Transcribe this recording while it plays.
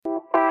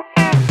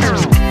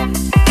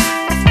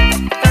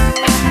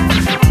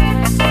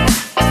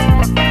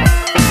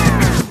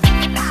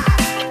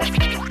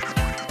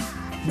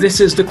This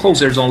is the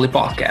Closers Only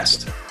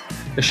podcast,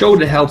 the show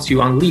that helps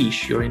you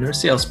unleash your inner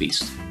sales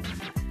beast.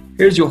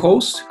 Here's your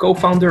host,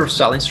 co-founder of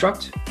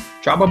SellInstruct,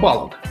 Csaba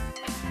Balog.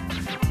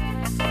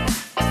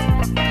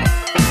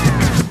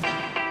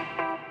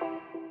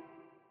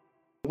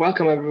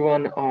 Welcome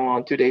everyone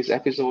on today's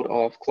episode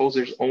of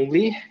Closers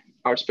Only.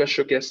 Our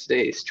special guest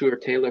today is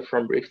Stuart Taylor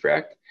from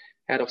Refract,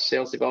 Head of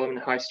Sales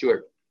Development. Hi,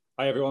 Stuart.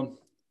 Hi, everyone.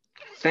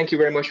 Thank you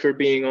very much for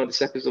being on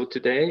this episode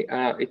today.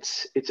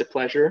 It's a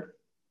pleasure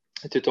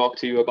to talk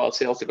to you about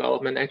sales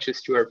development. Actually,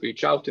 Stuart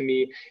reached out to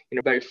me in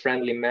a very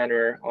friendly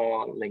manner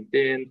on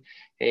LinkedIn.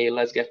 Hey,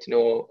 let's get to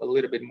know a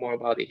little bit more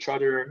about each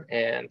other.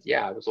 And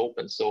yeah, I was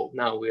open. So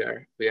now we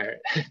are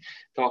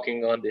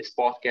talking on this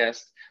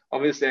podcast.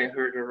 Obviously, I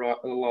heard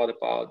a lot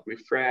about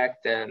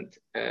Refract, and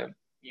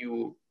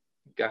you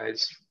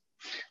guys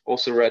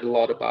also read a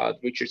lot about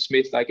Richard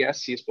Smith. I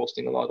guess he's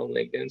posting a lot on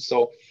LinkedIn.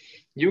 So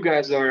you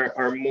guys are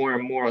more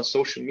and more on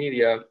social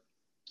media.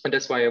 And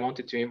that's why I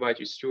wanted to invite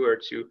you,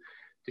 Stuart, to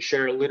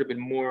share a little bit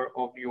more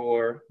of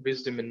your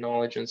wisdom and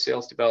knowledge on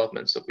sales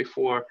development. So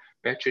before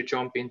we actually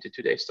jump into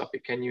today's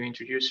topic, can you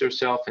introduce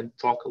yourself and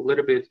talk a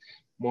little bit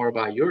more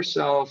about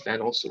yourself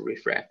and also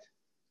Refract?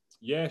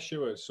 Yeah,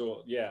 sure.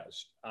 So yeah,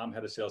 I'm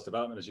head of sales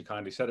development, as you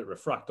kindly said, at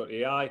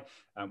Refract.ai,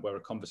 and we're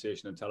a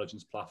conversation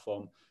intelligence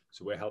platform.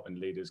 So we're helping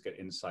leaders get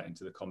insight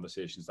into the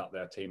conversations that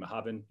their team are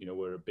having. You know,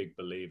 we're a big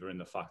believer in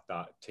the fact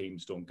that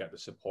teams don't get the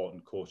support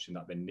and coaching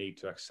that they need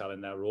to excel in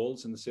their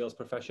roles in the sales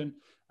profession.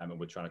 And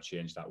we're trying to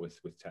change that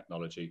with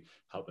technology,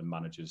 helping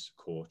managers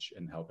coach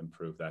and help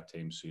improve their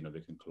teams so, you know,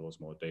 they can close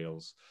more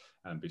deals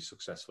and be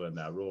successful in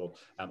their role.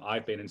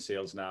 I've been in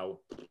sales now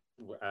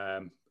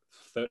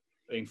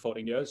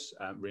 14 years,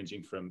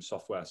 ranging from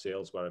software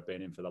sales, where I've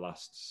been in for the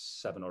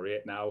last 7 or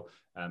 8 now,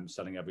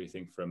 selling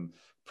everything from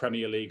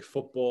Premier League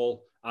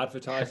football,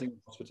 advertising,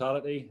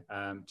 hospitality,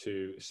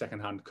 to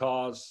secondhand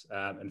cars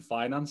and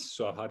finance.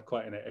 So I've had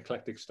quite an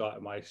eclectic start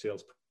in my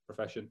sales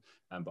profession,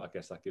 but I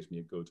guess that gives me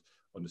a good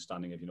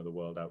understanding of, you know, the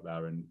world out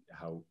there and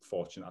how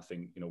fortunate I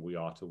think, you know, we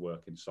are to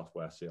work in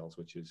software sales,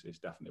 which is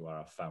definitely where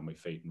I've found my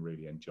feet and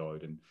really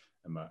enjoyed, and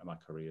my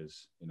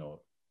career's, you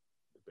know,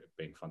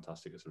 being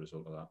fantastic as a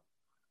result of that.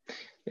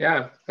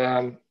 Yeah,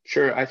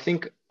 sure. I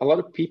think a lot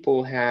of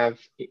people have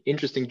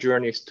interesting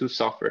journeys to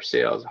software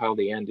sales, how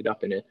they ended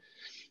up in it.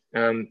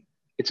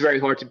 It's very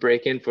hard to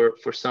break in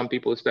for some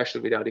people,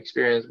 especially without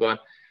experience, but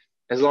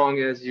as long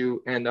as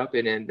you end up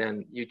in it,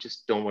 then you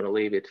just don't want to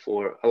leave it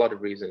for a lot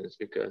of reasons,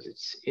 because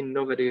it's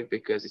innovative,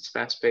 because it's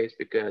fast-paced,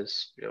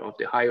 because, you know, of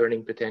the high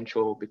earning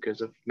potential,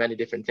 because of many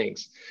different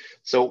things.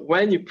 So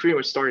when you pretty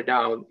much started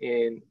out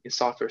in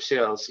software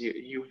sales,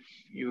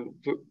 you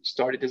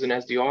started as an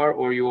SDR,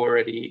 or you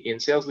already in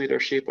sales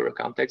leadership or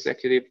account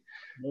executive?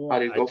 How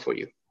did it go for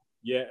you?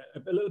 Yeah,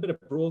 a little bit of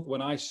both.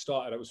 When I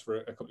started, I was for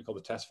a company called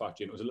the Test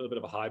Factory, and it was a little bit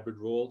of a hybrid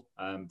role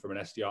from an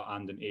SDR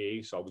and an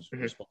AE. So I was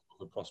responsible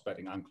for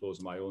prospecting and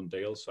closing my own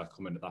deals. So I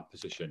come into that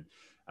position.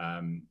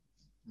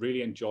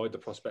 Really enjoyed the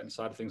prospecting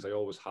side of things. I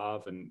always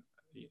have, and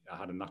I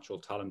had a natural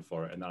talent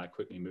for it. And then I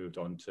quickly moved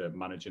on to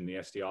managing the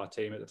SDR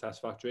team at the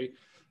Test Factory,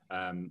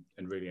 and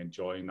really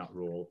enjoying that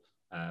role.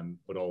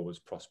 But always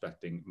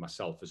prospecting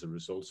myself as a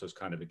result. So it's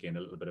kind of, again, a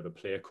little bit of a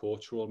player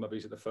coach role, maybe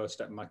at the first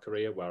step in my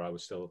career, where I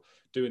was still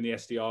doing the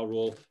SDR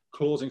role,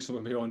 closing some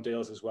of my own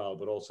deals as well,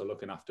 but also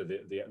looking after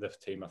the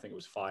team. I think it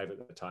was 5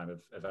 at the time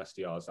of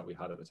SDRs that we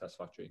had at the Test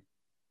Factory.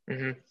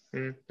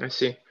 I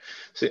see.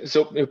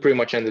 So you pretty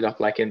much ended up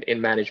like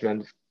in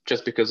management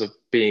just because of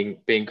being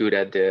good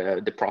at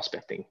the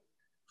prospecting.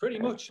 Pretty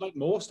much, like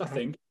most, I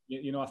think.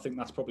 You know, I think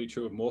that's probably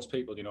true of most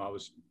people. You know, I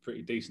was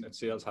pretty decent at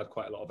sales, had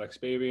quite a lot of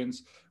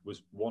experience,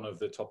 was one of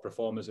the top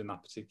performers in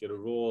that particular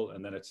role.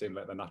 And then it seemed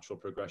like the natural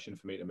progression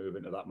for me to move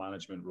into that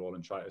management role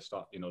and try to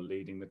start, you know,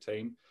 leading the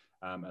team.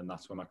 And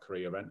that's where my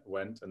career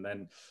went. And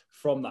then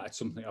from that, it's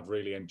something I've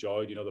really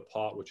enjoyed. You know, the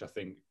part which I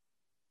think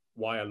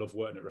why I love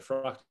working at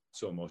Refract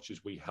so much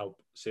is we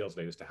help sales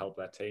leaders to help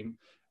their team.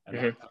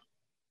 And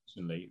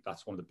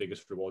that's one of the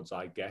biggest rewards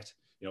I get.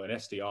 You know, in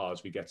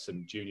SDRs, we get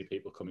some junior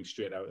people coming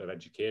straight out of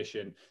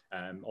education,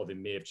 or they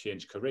may have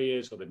changed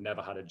careers, or they've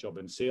never had a job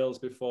in sales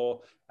before.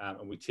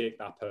 And we take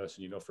that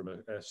person, you know, from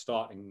a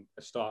starting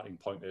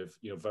point of,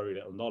 you know, very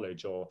little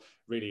knowledge or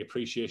really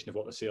appreciation of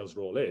what the sales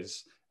role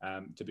is,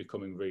 to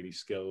becoming really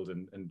skilled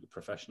and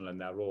professional in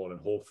their role,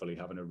 and hopefully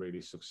having a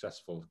really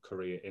successful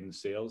career in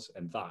sales.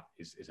 And that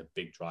is a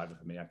big driver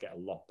for me. I get a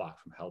lot back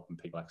from helping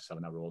people excel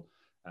in their role.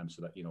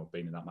 So that, you know,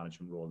 being in that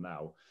management role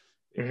now,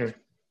 I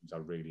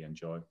really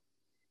enjoy.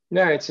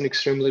 Yeah, it's an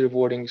extremely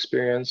rewarding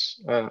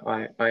experience.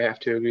 I have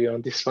to agree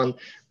on this one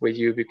with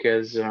you,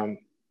 because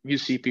you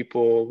see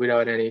people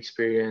without any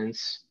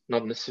experience,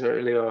 not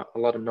necessarily a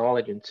lot of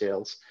knowledge in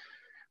sales,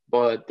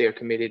 but they're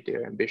committed,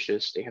 they're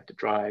ambitious, they have the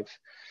drive,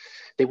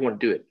 they want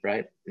to do it,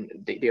 right?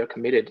 They are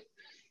committed.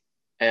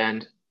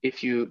 And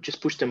if you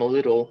just push them a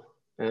little,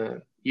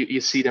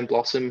 you see them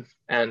blossom,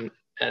 and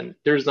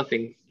there's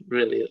nothing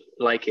really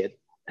like it.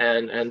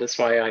 And that's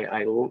why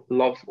I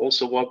love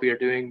also what we are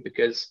doing,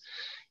 because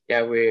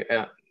yeah, we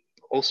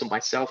also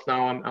myself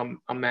now,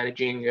 I'm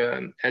managing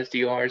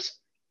SDRs,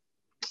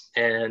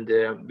 and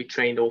we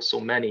trained also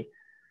many,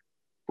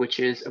 which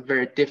is a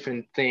very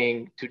different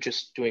thing to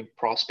just doing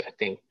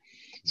prospecting.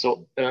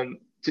 So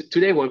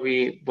today,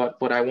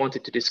 what I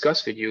wanted to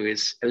discuss with you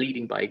is a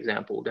leading by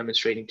example,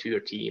 demonstrating to your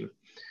team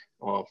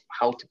of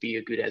how to be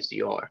a good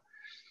SDR.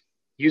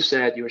 You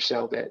said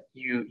yourself that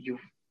you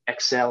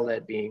excel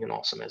at being an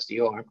awesome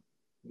SDR.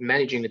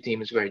 Managing the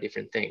team is a very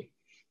different thing.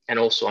 And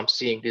also I'm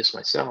seeing this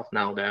myself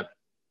now that,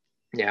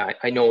 yeah,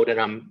 I know that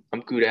I'm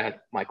good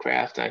at my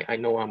craft. I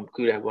know I'm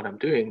good at what I'm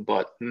doing,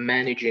 but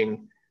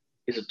managing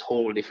is a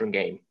totally different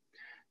game.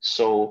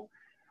 So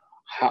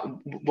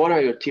what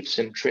are your tips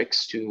and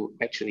tricks to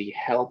actually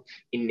help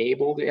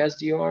enable the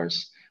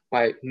SDRs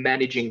by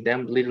managing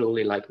them,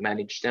 literally like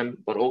manage them,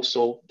 but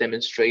also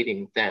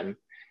demonstrating them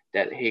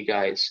that, hey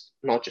guys,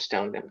 not just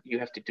telling them you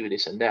have to do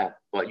this and that,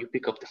 but you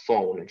pick up the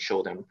phone and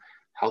show them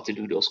how to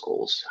do those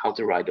calls, how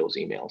to write those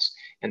emails,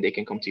 and they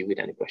can come to you with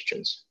any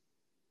questions.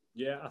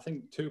 Yeah, I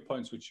think 2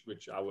 points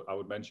which I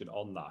would mention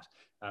on that.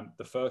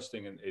 The first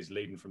thing is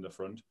leading from the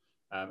front.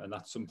 And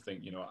that's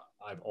something, you know,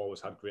 I've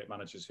always had great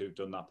managers who've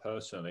done that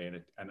personally,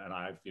 and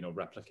I've, you know,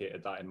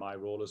 replicated that in my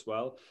role as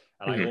well.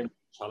 And I almost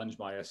challenge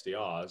my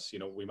SDRs. You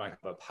know, we might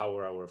have a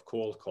power hour of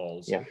cold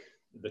calls. Yeah.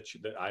 That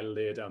I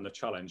lay down the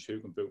challenge: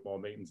 who can book more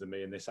meetings than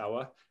me in this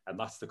hour? And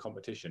that's the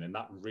competition, and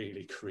that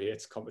really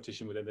creates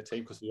competition within the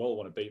team, because they all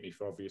want to beat me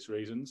for obvious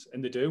reasons,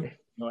 and they do. You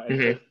know,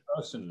 and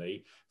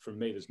personally, for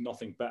me, there's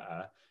nothing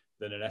better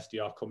than an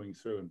SDR coming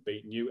through and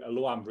beating you.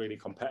 Although I'm really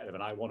competitive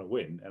and I want to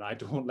win, and I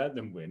don't let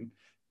them win.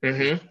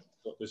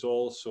 But there's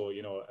also,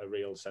 you know, a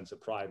real sense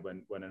of pride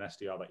when an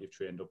SDR that you've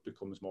trained up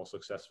becomes more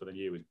successful than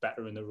you, is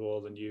better in the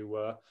role than you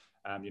were.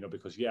 You know,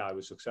 because yeah, I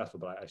was successful,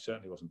 but I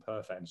certainly wasn't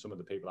perfect. And some of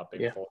the people I've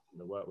been fortunate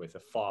to work with are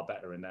far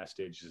better in their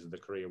stages of the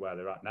career where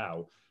they're at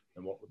now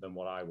than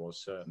what I was,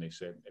 certainly.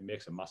 So it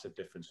makes a massive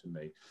difference for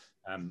me.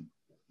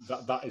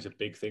 That is a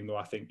big thing, though.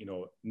 I think, you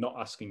know, not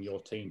asking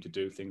your team to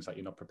do things that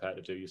you're not prepared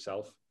to do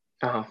yourself.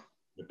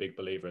 A big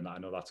believer in that. I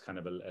know that's kind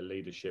of a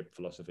leadership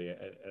philosophy,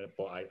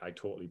 but I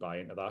totally buy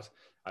into that.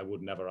 I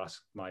would never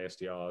ask my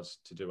SDRs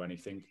to do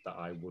anything that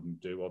I wouldn't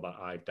do, or that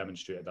I've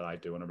demonstrated that I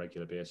do on a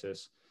regular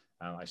basis.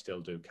 I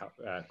still do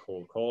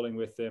cold calling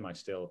with them. I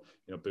still,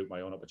 you know, book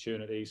my own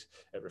opportunities.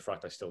 At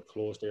Refract, I still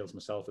close deals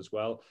myself as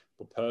well.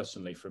 But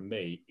personally, for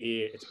me,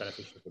 it's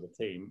beneficial for the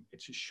team.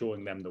 It's just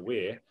showing them the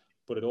way,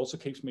 but it also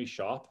keeps me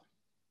sharp.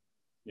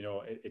 You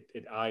know,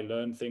 I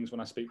learn things when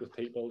I speak with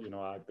people. You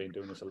know, I've been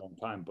doing this a long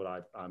time,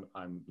 but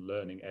I'm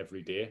learning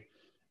every day,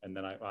 and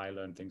then I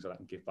learn things that I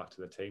can give back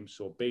to the team.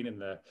 So being in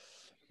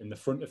the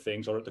front of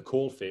things, or at the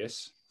coal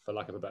face, for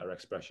lack of a better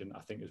expression, I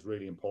think is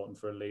really important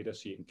for a leader,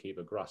 so you can keep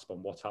a grasp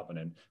on what's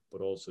happening,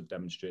 but also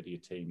demonstrate to your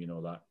team, you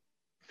know, that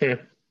you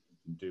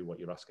can do what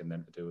you're asking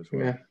them to do as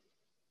well.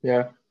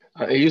 Yeah.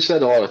 You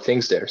said a lot of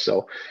things there.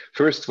 So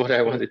first, what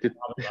I wanted to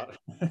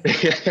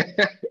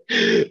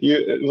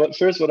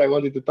what I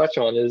wanted to touch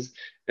on is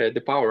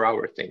the power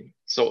hour thing.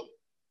 So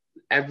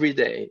every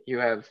day you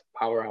have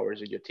power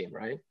hours with your team,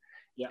 right?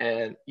 Yeah.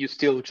 And you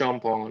still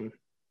jump on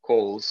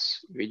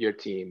calls with your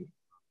team,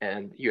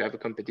 and you have a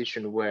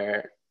competition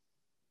where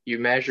you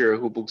measure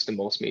who books the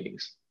most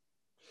meetings.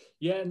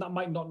 Yeah, and that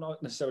might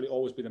not necessarily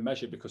always be the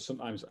measure, because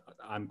sometimes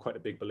I'm quite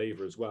a big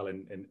believer as well.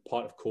 And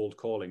part of cold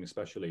calling,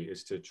 especially,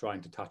 is to try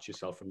and detach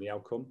yourself from the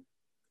outcome.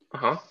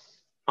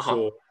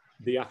 So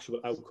the actual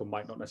outcome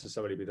might not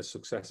necessarily be the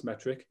success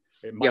metric.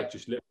 It might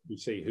just literally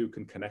see who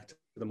can connect to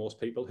the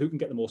most people, who can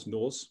get the most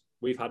no's.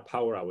 We've had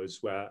power hours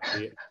where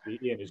the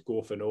aim is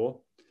go for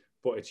no,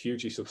 but it's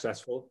hugely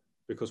successful,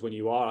 because when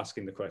you are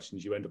asking the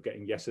questions, you end up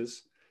getting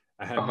yeses.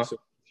 So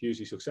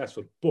hugely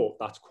successful, but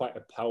that's quite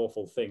a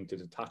powerful thing, to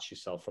detach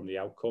yourself from the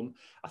outcome.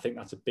 I think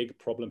that's a big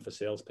problem for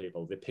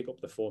salespeople. They pick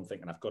up the phone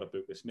thinking, I've got to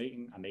book this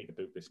meeting, I need to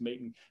book this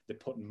meeting. They're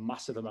putting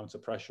massive amounts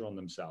of pressure on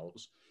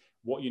themselves.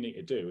 What you need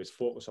to do is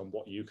focus on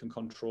what you can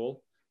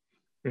control.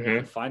 You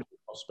can find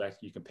a prospect,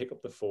 you can pick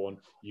up the phone,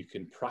 you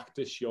can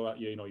practice your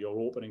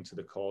opening to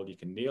the call, you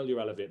can nail your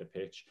elevator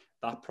pitch.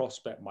 That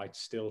prospect might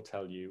still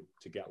tell you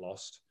to get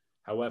lost.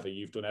 However,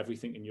 you've done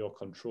everything in your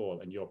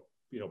control, and you're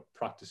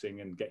practicing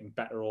and getting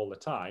better all the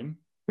time.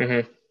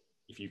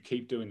 If you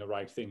keep doing the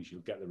right things,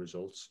 you'll get the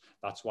results.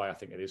 That's why I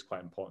think it is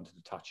quite important to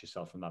detach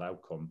yourself from that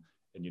outcome,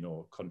 and, you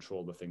know,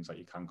 control the things that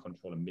you can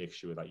control, and make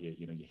sure that you're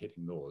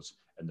hitting those,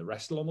 and the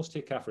rest will almost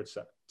take care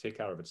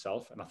of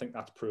itself. And I think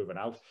that's proven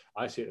out.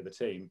 I say to the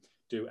team,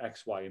 do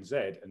X, Y, and Z,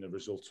 and the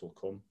results will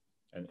come,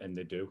 and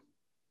they do.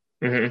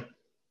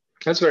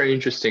 That's very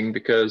interesting,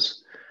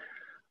 because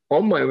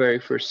on my very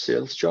first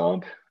sales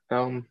job,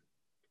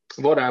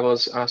 what I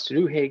was asked to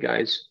do, hey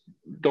guys,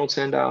 don't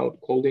send out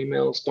cold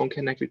emails, don't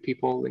connect with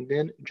people on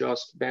LinkedIn,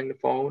 just bang the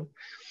phone,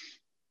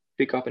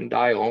 pick up and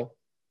dial,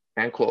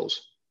 and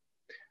close.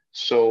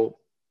 So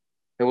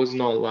it was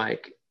not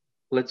like,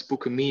 let's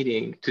book a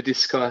meeting to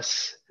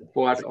discuss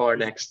what are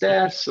next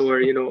steps, or,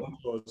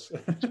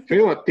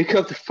 pick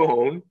up the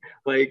phone,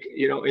 like,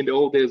 in the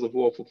old days of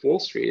Wolf of Wall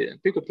Street,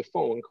 and pick up the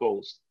phone and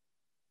close.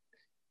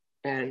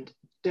 And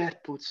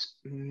that puts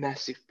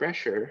massive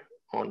pressure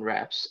on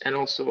reps. And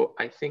also,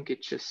 I think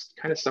it just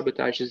kind of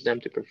sabotages them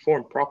to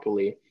perform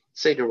properly,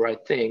 say the right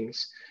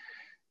things,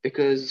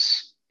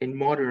 because in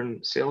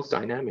modern sales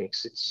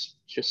dynamics, it's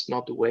just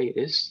not the way it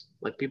is.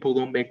 Like people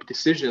don't make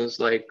decisions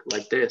like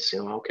this,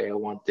 you know, okay, I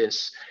want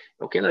this.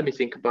 Okay, let me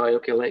think about it.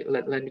 Okay,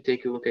 let me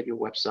take a look at your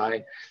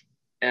website.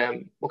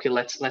 Okay,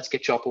 let's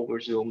catch up over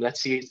Zoom.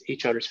 Let's see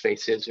each other's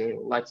faces. You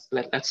know,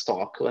 let's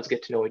talk. Let's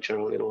get to know each other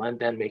a little, and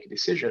then make a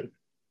decision.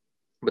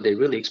 But they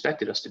really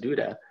expected us to do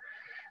that,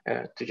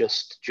 to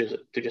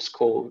just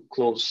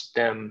close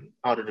them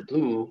out of the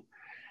blue.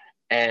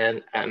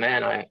 And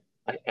man,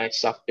 I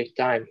sucked big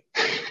time.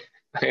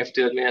 I have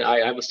to admit,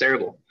 I was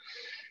terrible,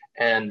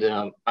 and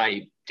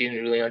I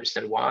didn't really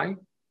understand why.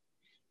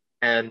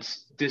 And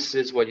this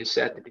is what you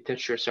said, to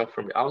detach yourself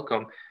from the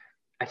outcome.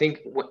 I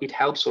think it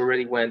helps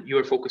already when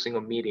you're focusing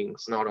on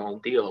meetings, not on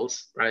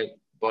deals, right?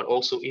 But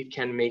also it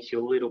can make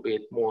you a little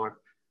bit more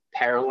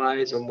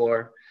paralyzed or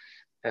more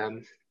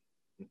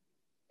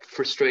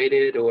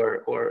frustrated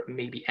or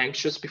maybe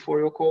anxious before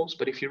your calls.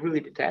 But if you really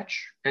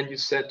detach and you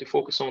said to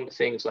focus on the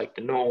things like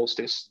the no's,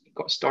 this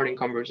starting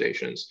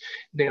conversations,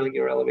 nailing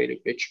your elevator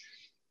pitch,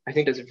 I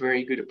think that's a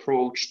very good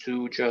approach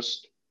to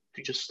just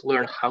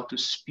learn how to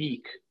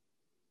speak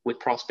with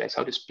prospects,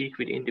 how to speak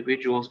with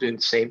individuals doing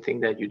the same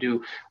thing that you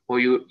do, or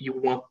you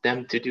want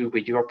them to do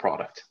with your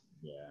product.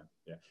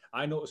 Yeah.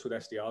 I notice with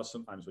SDRs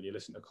sometimes when you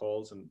listen to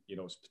calls, and you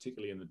know, it's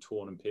particularly in the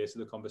tone and pace of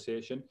the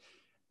conversation,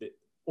 that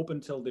up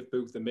until they've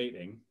booked the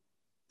meeting,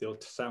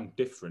 they'll sound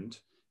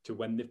different to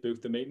when they've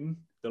booked the meeting.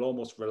 They'll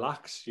almost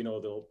relax, you know,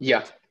 they'll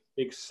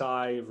big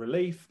sigh of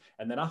relief,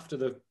 and then after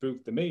they've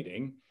booked the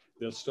meeting,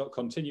 they'll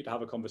continue to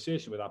have a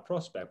conversation with that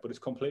prospect, but it's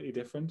completely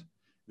different.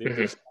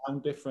 They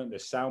sound different. They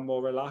sound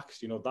more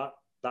relaxed. You know,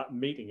 that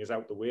meeting is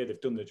out the way. They've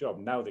done the job.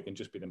 Now they can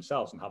just be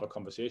themselves and have a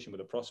conversation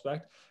with a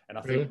prospect. And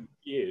I think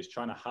is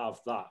trying to have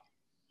that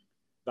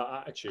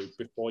attitude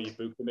before you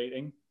book the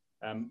meeting.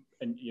 And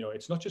you know,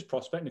 it's not just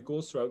prospecting; it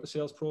goes throughout the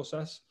sales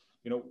process.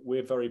 You know,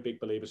 we're very big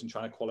believers in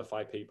trying to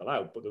qualify people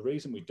out. But the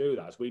reason we do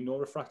that is we know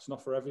Refract's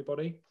not for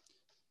everybody,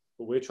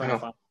 but we're trying to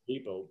find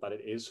people that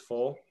it is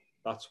for.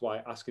 That's why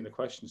asking the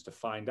questions to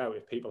find out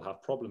if people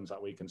have problems that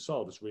we can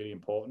solve is really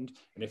important.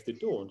 And if they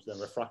don't, then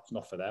Refract's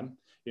not for them.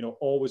 You know,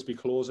 always be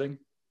closing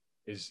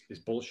is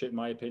bullshit in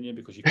my opinion,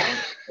 because you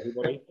can't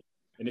everybody.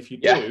 And if you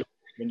do,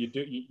 when you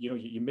do,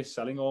 you miss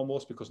selling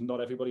almost, because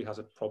not everybody has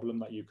a problem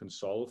that you can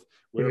solve.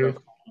 We're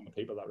about finding the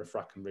people that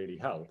Refract can really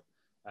help.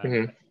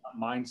 That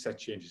mindset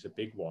change is a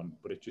big one,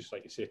 but it just,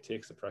 like you say, it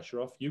takes the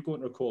pressure off. You go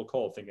into a cold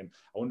call thinking,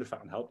 I wonder if I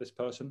can help this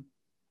person,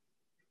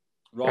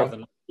 rather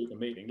than a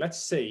meeting.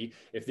 Let's see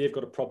if they've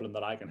got a problem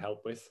that I can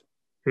help with.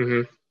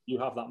 You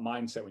have that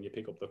mindset when you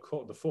pick up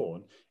the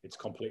phone. It's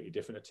completely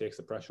different. It takes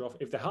the pressure off.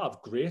 If they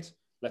have, great.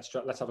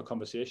 Let's have a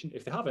conversation.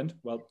 If they haven't,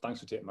 well, thanks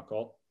for taking my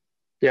call.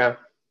 Yeah.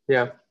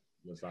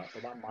 There's that.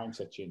 Well, that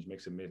mindset change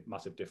makes a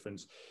massive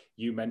difference.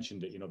 You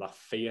mentioned it. You know, that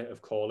fear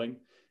of calling.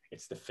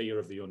 It's the fear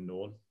of the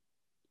unknown.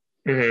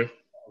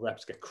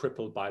 Reps get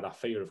crippled by that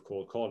fear of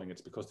cold calling.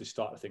 It's because they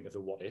start to think of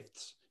the what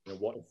ifs. You know,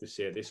 what if they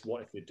say this?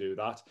 What if they do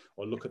that?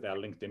 Or look at their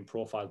LinkedIn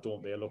profile.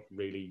 Don't they look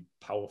really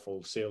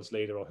powerful sales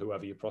leader or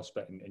whoever you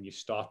prospect? And you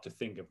start to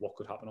think of what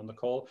could happen on the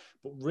call.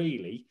 But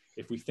really,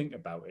 if we think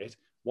about it,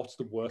 what's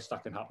the worst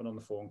that can happen on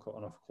the phone call,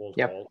 on a cold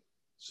call?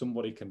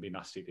 Somebody can be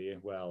nasty to you.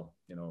 Well,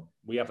 you know,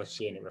 we have a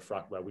saying at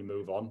Refract where we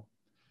move on.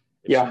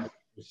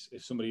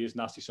 If somebody is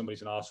nasty,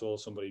 somebody's an arsehole,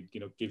 somebody,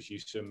 you know, gives you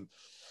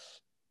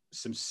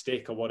some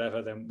stick or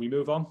whatever, then we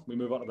move on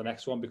to the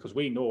next one, because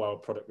we know our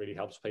product really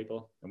helps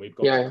people, and we've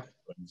got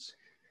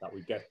that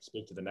we get to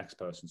speak to the next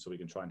person so we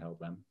can try and help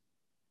them.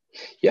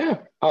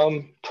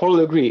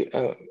 Totally agree.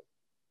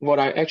 What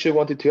I actually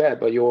wanted to add,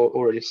 but you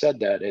already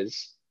said that,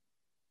 is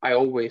I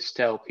always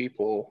tell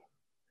people,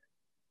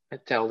 I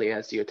tell the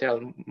SDR,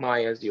 tell my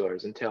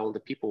SDRs, and tell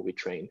the people we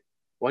train,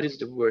 what is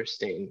the worst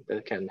thing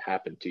that can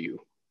happen to you?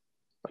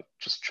 Like,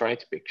 just try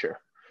to picture.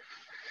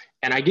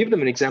 And I give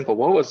them an example.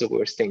 What was the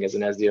worst thing as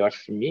an SDR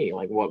for me?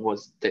 Like, what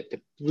was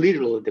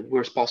literally the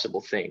worst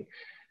possible thing?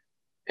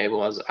 It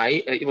was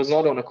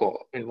not on a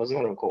call. It was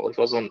not on a call. It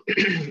was on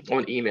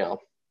on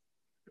email.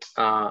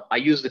 I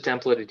used the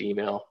templated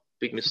email.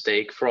 Big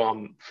mistake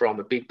from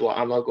a big blog.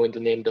 I'm not going to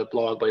name the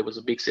blog, but it was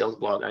a big sales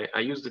blog. I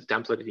used the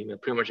templated email.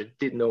 Pretty much, I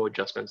did no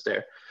adjustments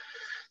there.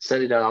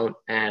 Sent it out,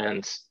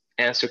 and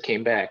answer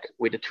came back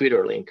with a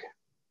Twitter link.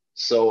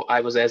 So I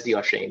was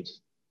SDR shamed.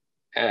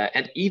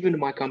 And even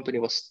my company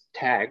was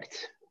tagged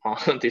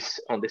on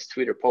this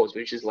Twitter post,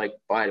 which is, like,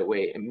 by the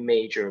way, a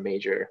major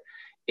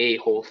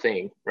a-hole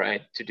thing,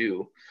 right, to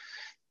do.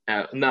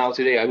 Now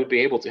today I would be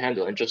able to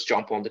handle and just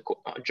jump on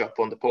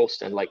the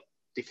post and, like,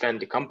 defend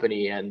the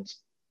company, and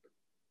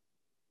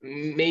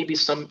maybe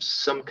some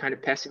kind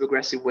of passive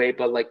aggressive way,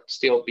 but, like,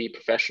 still be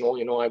professional.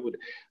 You know, I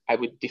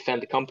would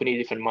defend the company,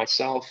 defend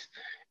myself,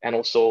 and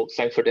also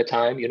thank for the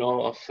time, you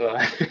know,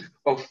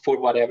 of for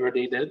whatever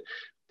they did.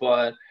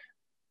 But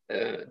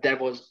that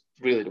was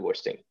really the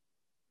worst thing.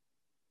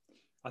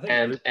 I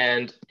think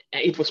and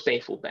it was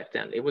painful back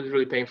then. It was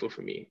really painful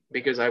for me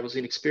because I was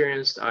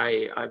inexperienced.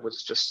 I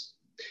was just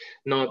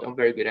not a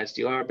very good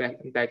SDR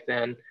back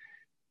then,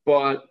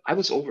 but I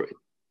was over it.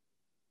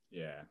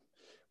 Yeah.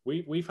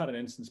 We've had an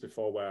instance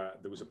before where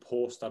there was a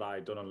post that I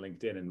had done on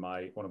LinkedIn, and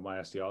one of my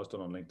SDRs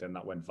done on LinkedIn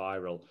that went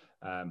viral,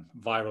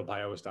 viral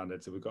by our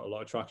standards. So we've got a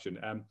lot of traction.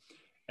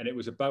 And it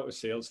was about a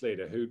sales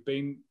leader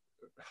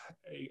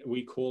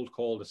we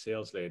called a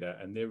sales leader,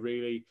 and they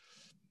really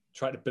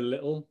tried to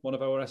belittle one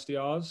of our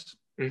SDRs.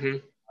 Mm-hmm.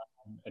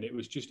 And it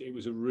was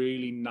a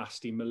really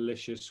nasty,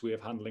 malicious way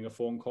of handling a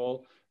phone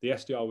call. The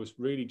SDR was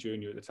really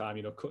junior at the time,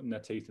 you know, cutting their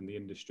teeth in the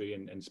industry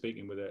and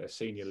speaking with a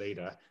senior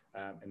leader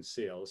in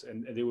sales.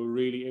 And they were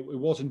really, it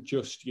wasn't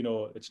just, you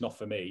know, it's not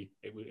for me.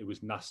 It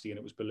was nasty, and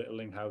it was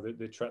belittling how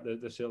they treat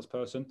the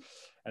salesperson.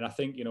 And I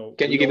think, you know.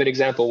 Can you give an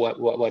example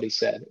what he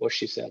said or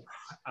she said?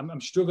 I'm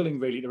struggling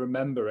really to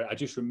remember it. I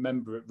just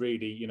remember it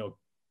really, you know,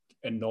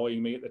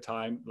 annoying me at the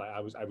time. Like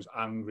I was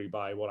angry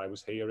by what I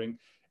was hearing.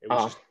 It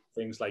was just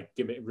things like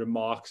giving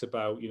remarks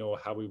about, you know,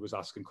 how he was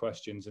asking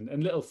questions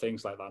and little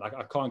things like that.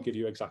 I can't give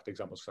you exact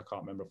examples because I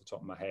can't remember off the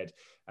top of my head.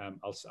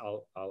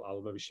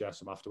 I'll maybe share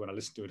some after when I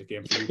listen to it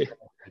again for you.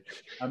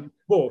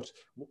 But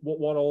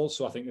what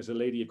also I think as a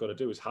leader you've got to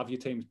do is have your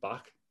teams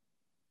back.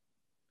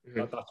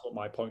 Mm-hmm. That's what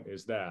my point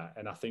is there.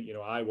 And I think, you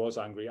know, I was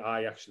angry.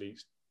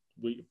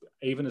 We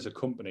even as a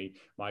company,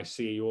 my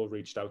CEO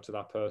reached out to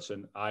that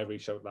person. I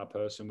reached out to that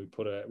person. We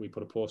put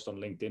a post on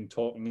LinkedIn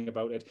talking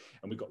about it,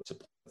 and we got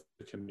support from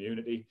the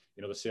community.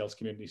 You know, the sales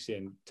community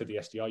saying to the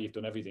SDR, "You've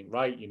done everything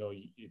right." You know,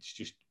 it's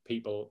just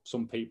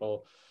some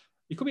people.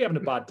 You could be having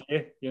a bad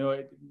day. You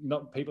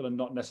know, people are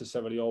not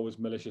necessarily always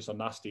malicious or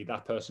nasty.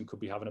 That person could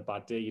be having a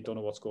bad day. You don't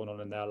know what's going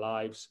on in their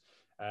lives.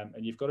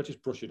 And you've got to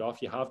just brush it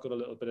off. You have got a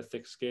little bit of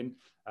thick skin,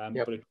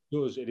 yep. But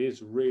it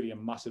is really a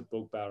massive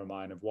bugbear of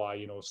mine of why,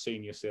 you know,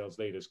 senior sales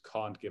leaders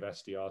can't give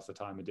SDRs the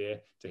time of day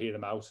to hear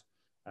them out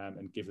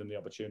and give them the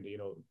opportunity. You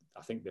know,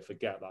 I think they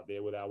forget that they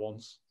were there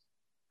once.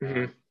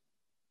 Mm-hmm.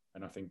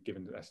 And I think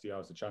giving the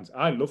SDRs the chance.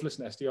 I love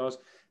listening to SDRs.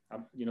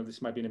 You know,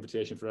 this might be an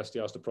invitation for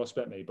SDRs to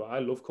prospect me, but I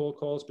love cold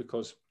calls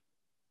because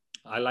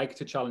I like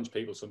to challenge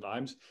people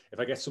sometimes. If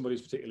I get somebody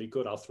who's particularly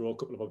good, I'll throw a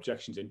couple of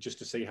objections in just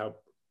to see how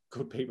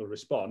good people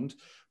respond,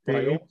 but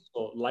I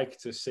also like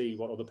to see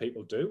what other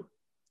people do,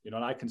 you know,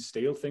 and I can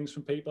steal things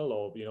from people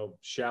or, you know,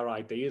 share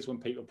ideas when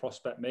people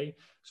prospect me.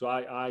 So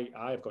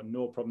I've got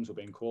no problems with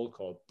being cold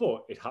called,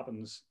 but it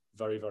happens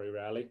very, very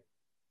rarely.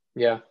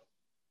 Yeah.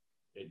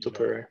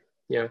 Super rare.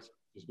 Yeah.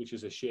 Which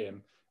is a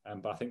shame.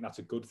 But I think that's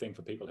a good thing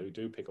for people who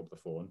do pick up the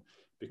phone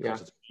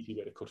because it's an easy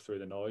way to cut through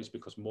the noise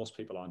because most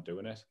people aren't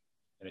doing it.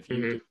 And if you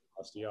do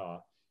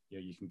SDR, you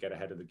know, you can get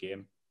ahead of the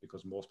game.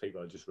 Because most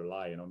people are just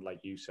relying on, like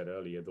you said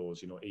earlier,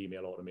 those, you know,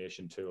 email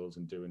automation tools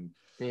and doing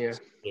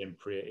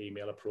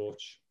pre-email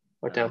approach.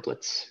 Or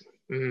templates.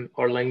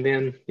 Or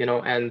LinkedIn, you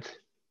know, and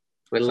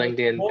with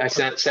LinkedIn, I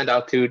send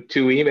out two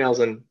emails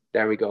and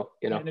there we go,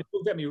 you know. And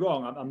don't get me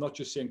wrong, I'm not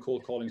just saying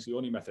cold calling is the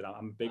only method.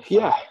 I'm a big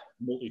fan of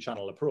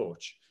multi-channel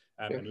approach.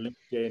 And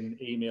LinkedIn,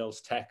 emails,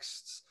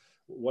 texts,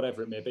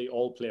 whatever it may be,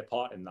 all play a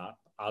part in that,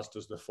 as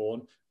does the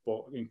phone.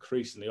 But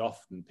increasingly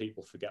often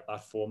people forget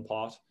that phone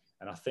part.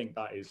 And I think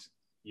that is,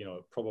 you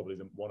know, probably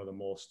one of the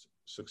most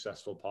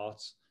successful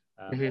parts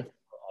of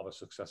a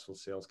successful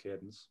sales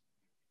cadence.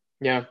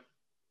 Yeah.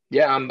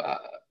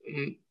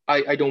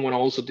 I don't want to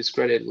also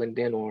discredit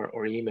LinkedIn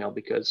or email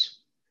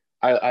because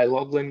I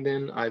love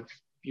LinkedIn. I've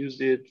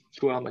used it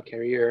throughout my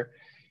career,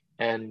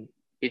 and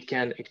it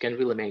can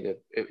really make a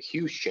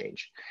huge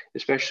change,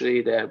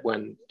 especially that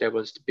when there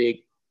was the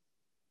big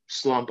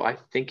slump, I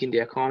think, in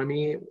the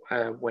economy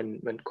when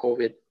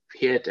COVID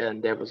hit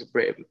and there was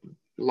a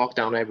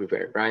lockdown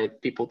everywhere, right?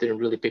 People didn't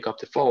really pick up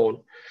the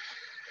phone.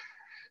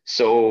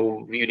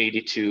 So you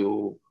needed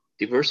to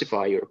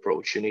diversify your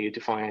approach. You needed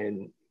to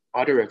find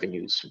other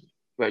avenues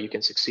where you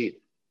can succeed.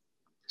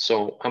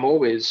 So I'm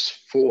always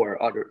for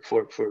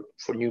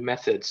new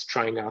methods,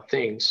 trying out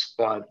things,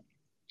 but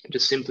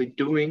just simply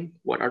doing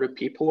what other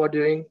people are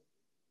doing,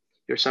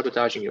 you're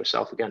sabotaging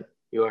yourself again.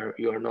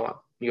 You're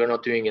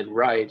not doing it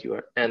right.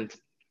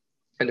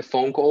 And the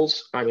phone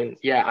calls, I mean,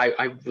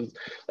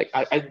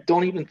 I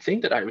don't even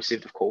think that I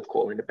received a cold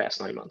call in the past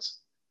 9 months.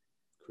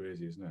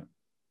 Crazy, isn't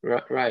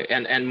it? Right.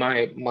 And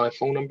my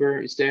phone number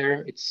is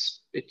there.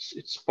 It's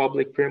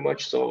public pretty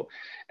much. So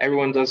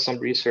everyone does some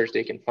research,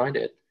 they can find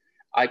it.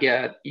 I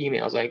get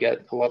emails, I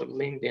get a lot of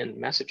LinkedIn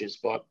messages,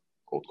 but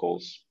cold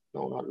calls,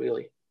 no, not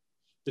really.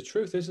 The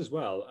truth is as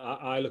well,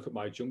 I look at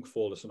my junk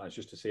folder sometimes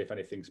just to see if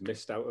anything's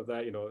missed out of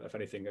there, you know, if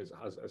anything has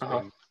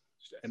been.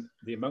 And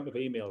the amount of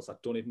emails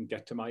that don't even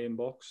get to my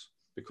inbox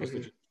because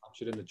they're just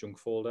captured in the junk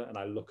folder, and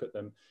I look at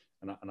them,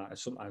 and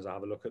sometimes I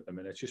have a look at them,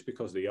 and it's just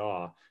because they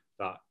are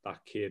that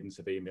cadence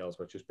of emails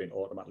were just being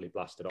automatically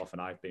blasted off,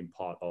 and I've been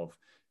part of,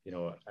 you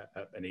know,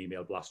 an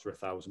email blast for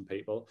 1,000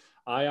 people.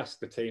 I asked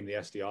the team, the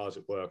SDRs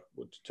at work,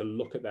 to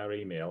look at their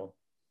email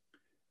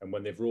And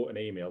when they've wrote an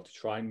email, to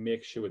try and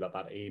make sure that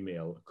that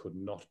email could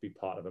not be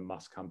part of a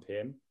mass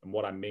campaign. And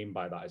what I mean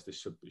by that is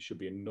there should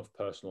be enough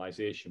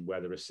personalization where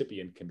the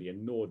recipient can be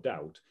in no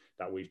doubt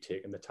that we've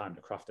taken the time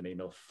to craft an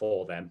email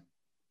for them.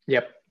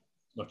 Yep.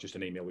 Not just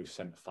an email we've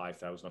sent to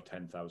 5,000 or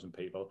 10,000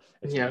 people.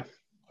 It's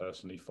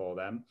personally for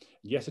them.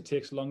 Yes, it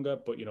takes longer,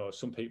 but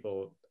some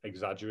people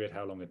exaggerate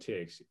how long it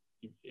takes.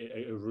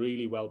 A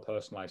really well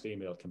personalized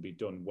email can be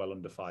done well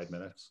under 5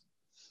 minutes.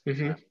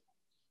 Mm-hmm.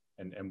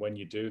 And when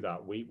you do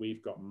that,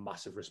 we've got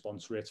massive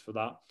response rates for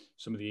that.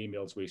 Some of the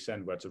emails we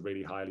send where it's a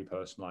really highly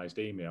personalized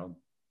email,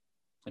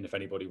 and if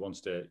anybody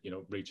wants to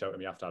reach out to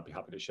me after, I'd be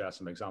happy to share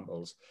some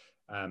examples.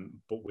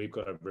 But we've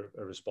got a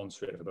response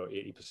rate of about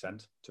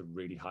 80% to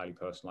really highly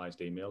personalized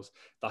emails.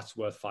 That's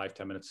worth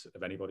 5-10 minutes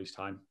of anybody's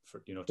time for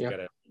to get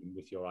it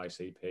with your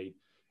ICP.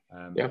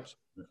 So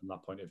from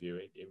that point of view,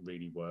 it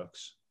really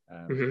works.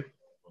 Those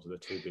are the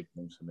two big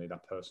things for me,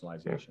 that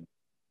personalization.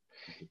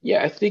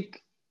 I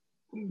think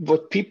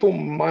what people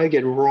might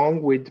get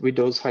wrong with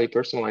those highly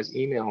personalized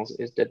emails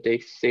is that they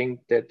think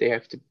that they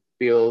have to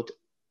build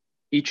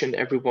each and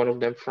every one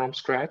of them from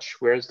scratch,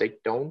 whereas they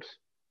don't.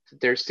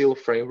 There's still a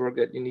framework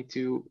that you need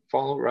to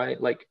follow, right?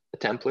 Like a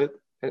template,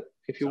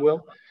 if you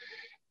will.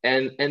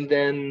 And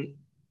then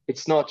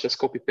it's not just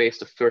copy paste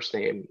the first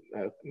name,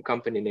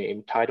 company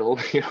name, title,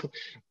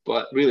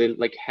 but really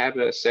like have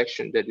a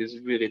section that is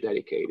really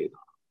dedicated,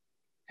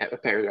 have a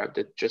paragraph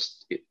that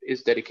just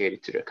is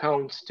dedicated to the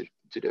account,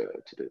 to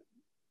the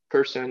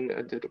person,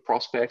 to the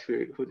prospect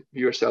who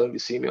you're selling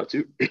this email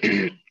to.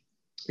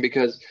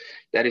 Because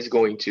that is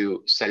going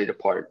to set it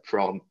apart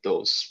from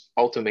those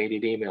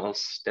automated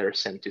emails that are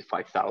sent to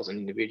 5,000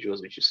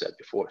 individuals, which you said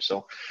before.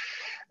 So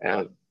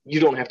you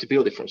don't have to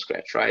build it from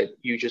scratch, right?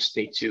 You just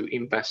need to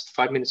invest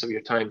 5 minutes of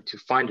your time to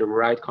find the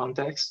right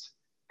context,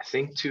 I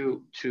think,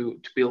 to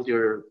build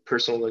your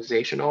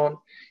personalization on,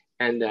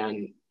 and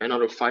then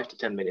another 5 to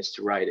 10 minutes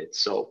to write it.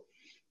 So,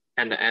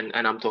 and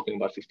I'm talking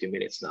about 15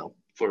 minutes now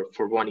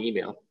for one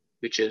email,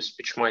 which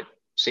might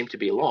seem to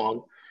be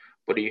long,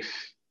 but if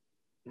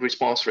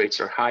response rates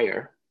are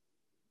higher,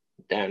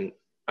 then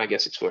I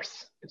guess it's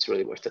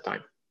really worth the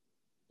time.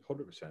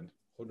 100%.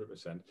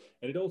 And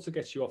it also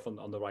gets you off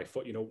on the right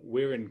foot.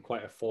 We're in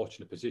quite a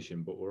fortunate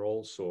position, but we're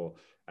also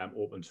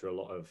open to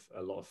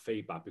a lot of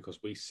feedback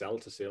because we sell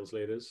to sales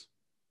leaders.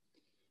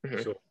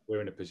 Mm-hmm. So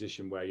we're in a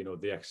position where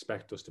they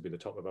expect us to be the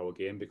top of our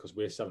game because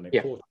we're selling a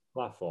coaching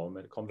platform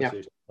and a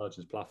conversation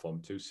intelligence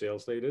platform to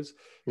sales leaders.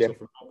 So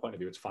from our point of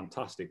view, it's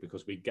fantastic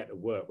because we get to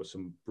work with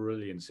some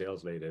brilliant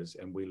sales leaders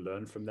and we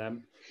learn from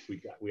them.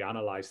 We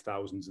analyze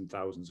thousands and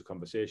thousands of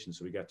conversations,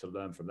 so we get to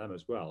learn from them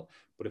as well.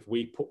 But if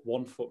we put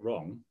one foot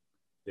wrong,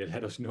 they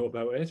let us know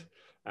about it.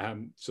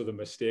 So the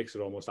mistakes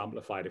are almost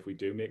amplified if we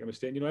do make a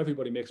mistake.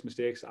 Everybody makes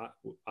mistakes.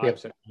 I've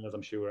sent emails,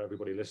 I'm sure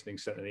everybody listening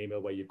sent an email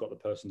where you've got the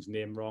person's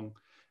name wrong.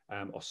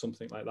 Or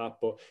something like that.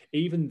 But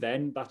even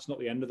then, that's not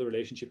the end of the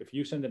relationship. If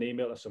you send an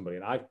email to somebody,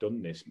 and I've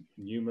done this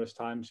numerous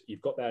times,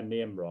 you've got their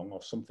name wrong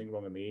or something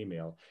wrong in the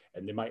email,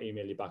 and they might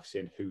email you back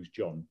saying, "Who's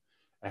John?"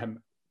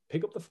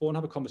 Pick up the phone,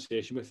 have a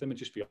conversation with them, and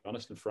just be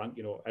honest and frank.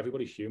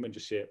 Everybody's human.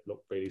 Just say,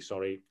 "Look, really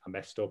sorry, I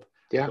messed up.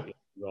 Got it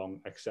wrong,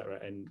 etc."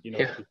 And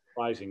it's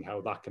surprising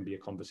how that can be a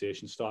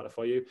conversation starter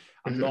for you.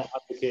 I'm not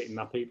advocating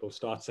that people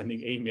start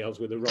sending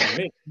emails with the wrong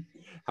name.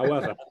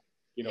 However,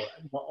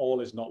 not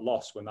all is not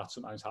lost when that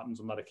sometimes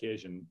happens on that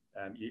occasion.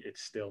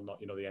 It's still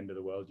not, the end of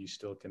the world. You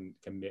still can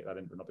make that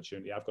into an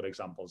opportunity. I've got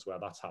examples where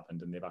that's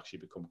happened and they've actually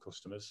become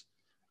customers.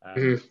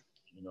 I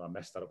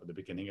messed that up at the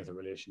beginning of the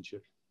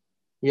relationship.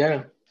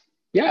 Yeah,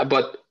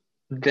 but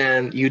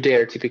then you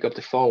dare to pick up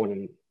the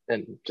phone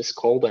and just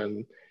call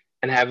them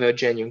and have a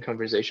genuine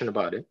conversation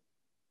about it.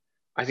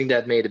 I think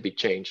that made a big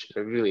change,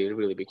 a really,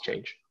 really big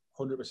change.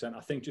 100%. I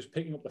think just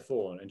picking up the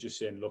phone and just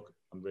saying, "Look,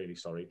 I'm really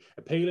sorry,"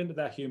 appealing to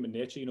their human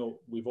nature.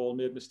 We've all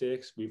made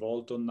mistakes. We've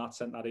all done that,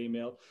 sent that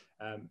email,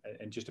 and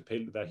just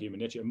appealing to their human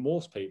nature. And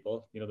most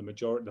people,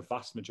 the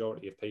vast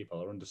majority of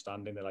people are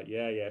understanding. They're like,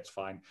 yeah, it's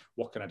fine.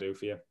 What can I do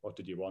for you? What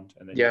did you want?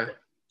 And then you've got the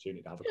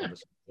opportunity to have a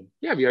conversation.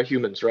 Yeah, we are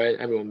humans, right?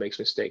 Everyone makes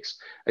mistakes.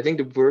 I think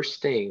the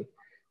worst thing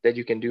that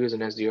you can do as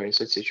an SDR in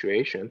such a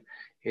situation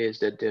is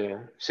that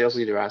the sales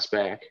leader asks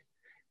back,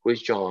 "Who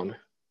is John?"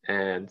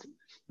 And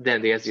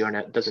then the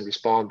SDR doesn't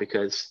respond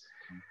because,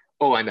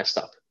 I messed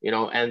up,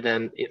 and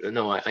then,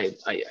 no,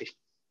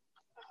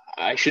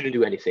 I shouldn't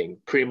do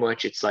anything. Pretty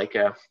much it's like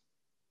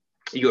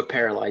you're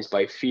paralyzed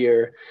by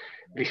fear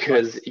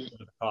because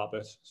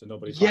so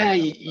nobody's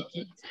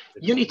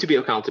you need to be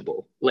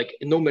accountable, like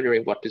no matter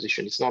in what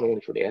position. It's not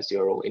only for the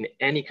SDR role, in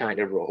any kind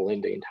of role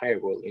in the entire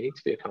world, you need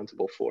to be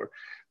accountable for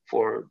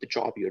the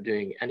job you're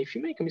doing. And if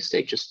you make a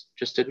mistake,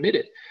 just admit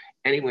it.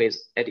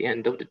 Anyways, at the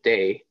end of the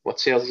day, what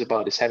sales is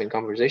about is having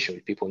conversation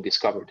with people and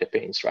discover their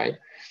pains, right?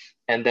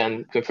 And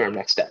then confirm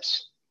next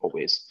steps.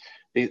 Always,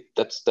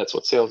 that's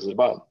what sales is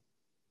about.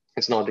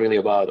 It's not really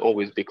about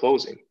always be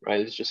closing, right?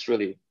 It's just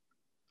really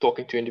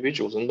talking to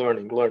individuals and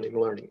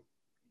learning.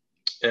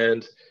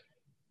 And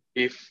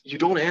if you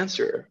don't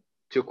answer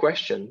to a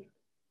question,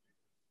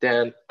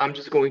 then I'm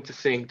just going to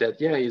think that,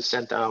 you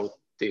sent out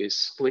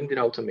this LinkedIn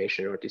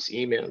automation or this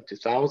email to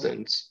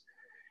thousands,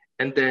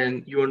 and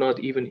then you're not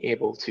even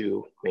able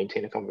to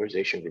maintain a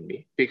conversation with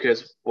me.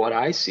 Because what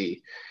I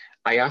see,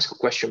 I ask a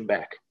question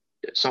back.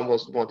 Someone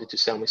wanted to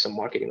sell me some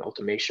marketing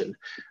automation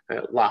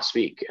last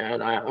week,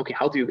 and okay,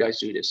 how do you guys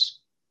do this?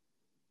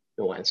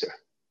 No answer.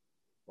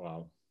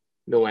 Wow.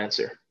 No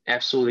answer.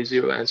 Absolutely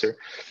zero answer.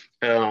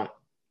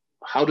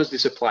 How does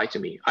this apply to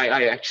me?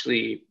 I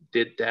actually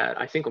did that,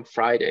 I think on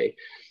Friday.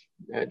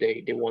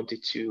 They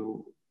wanted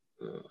to,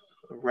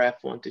 rep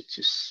wanted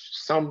to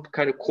some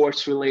kind of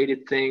course related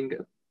thing,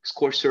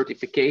 course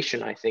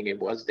certification, I think it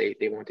was.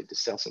 They wanted to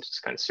sell some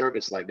kind of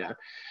service like that.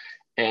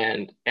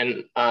 And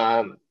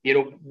you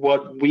know,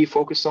 what we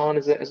focus on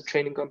as a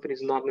training company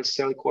is not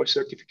necessarily course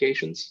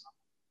certifications,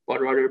 but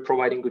rather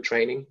providing good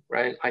training,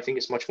 right? I think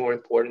it's much more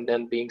important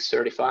than being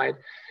certified,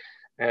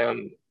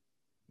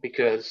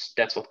 because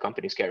that's what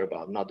companies care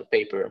about, not the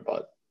paper,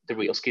 but the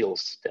real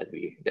skills that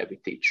we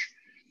teach.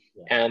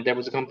 Yeah. And there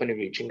was a company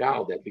reaching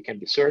out that we can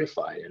be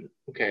certified, and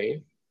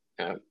okay,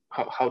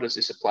 how does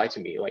this apply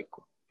to me? Like,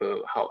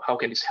 how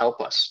can this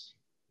help us?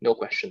 No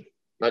question,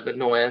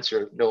 no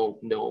answer, no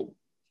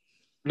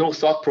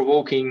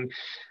thought-provoking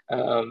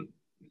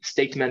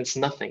statements,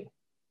 nothing.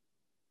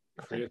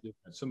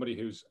 Somebody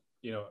who's,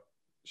 you know,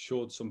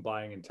 showed some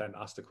buying intent,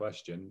 asked a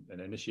question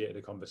and initiated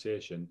a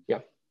conversation, yeah,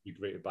 be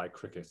greeted by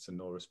crickets and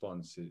no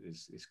response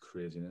is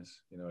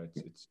craziness. You know,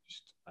 it's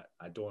just,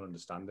 I don't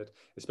understand it,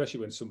 especially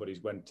when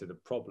somebody's went to the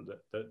problem,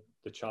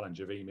 the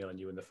challenge of emailing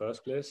you in the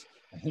first place,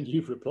 and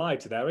you've replied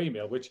to their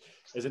email, which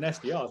as an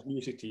SDR is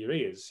music to your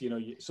ears. You know,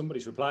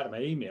 somebody's replied to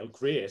my email,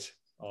 great.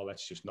 Oh,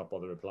 let's just not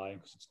bother replying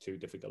because it's too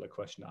difficult a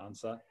question to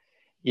answer.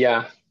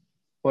 Yeah,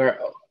 or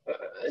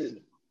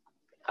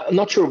I'm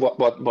not sure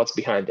what's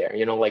behind there.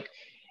 You know, like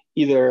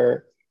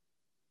either,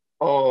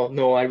 oh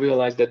no, I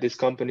realized that this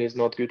company is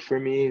not good for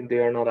me. They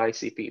are not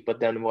ICP. But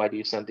then why do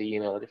you send the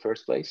email in the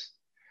first place?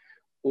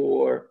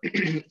 Or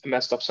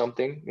messed up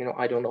something. You know,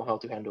 I don't know how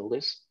to handle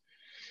this.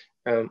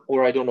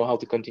 Or I don't know how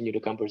to continue the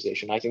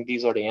conversation. I think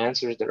these are the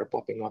answers that are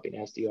popping up in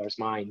SDRs'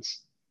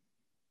 minds.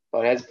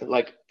 But as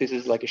like, this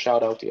is like a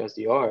shout out to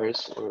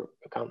SDRs or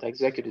account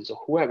executives or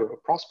whoever, or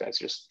prospects.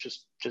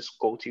 Just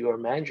go to your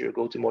manager,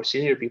 go to more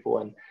senior people,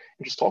 and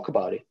just talk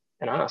about it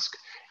and ask.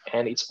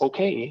 And it's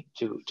okay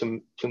to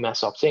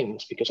mess up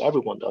things, because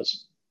everyone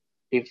does.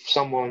 If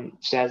someone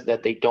says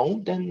that they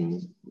don't,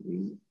 then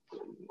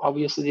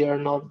obviously they are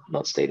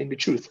not stating the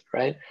truth,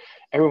 right?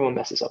 Everyone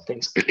messes up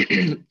things,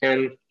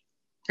 and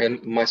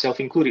myself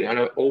included. And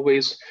I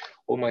always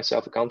hold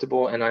myself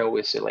accountable, and I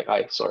always say like,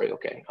 sorry,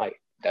 okay,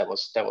 that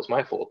was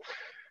my fault.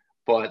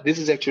 But this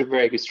is actually a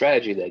very good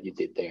strategy that you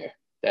did there,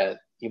 that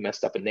you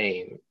messed up a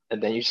name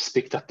and then you just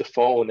picked up the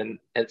phone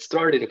and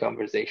started a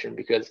conversation,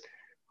 because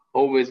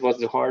always what's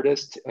the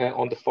hardest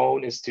on the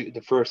phone is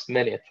the first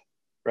minute,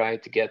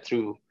 right? To get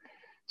through,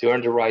 to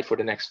earn the right for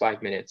the next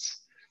 5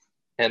 minutes.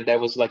 And that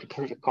was like a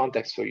perfect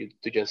context for you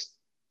to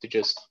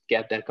just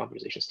get that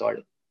conversation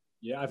started.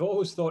 Yeah, I've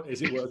always thought,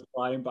 is it worth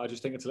trying? But I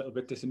just think it's a little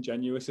bit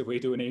disingenuous if we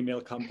do an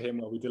email campaign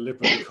where we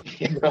deliberately.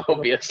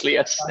 Obviously,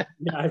 yes.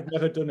 Yeah, I've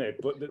never done it,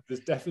 but there's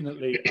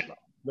definitely,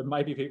 there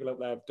might be people out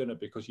there who've done it,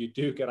 because you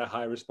do get a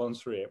high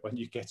response rate when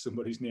you get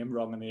somebody's name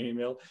wrong in the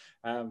email.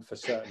 For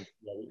certain,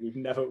 we've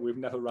never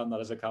run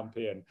that as a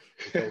campaign.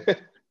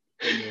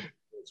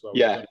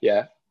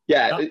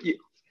 Yeah.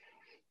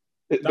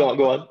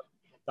 Go on.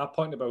 That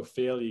point about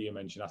failure you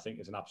mentioned, I think,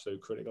 is an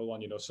absolute critical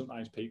one. You know,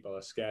 sometimes people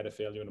are scared of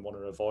failure and want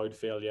to avoid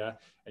failure.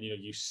 And, you know,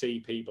 you see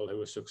people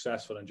who are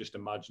successful and just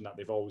imagine that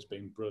they've always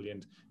been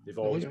brilliant. They've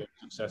always been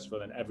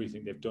successful, and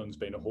everything they've done has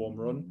been a home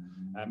run.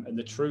 And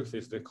the truth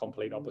is the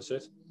complete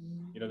opposite.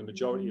 You know, the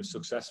majority of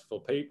successful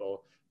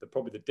people,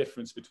 probably the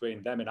difference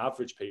between them and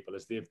average people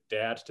is they've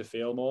dared to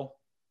fail more.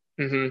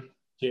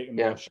 Taking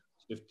more shots.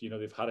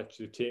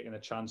 They've taken a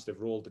chance,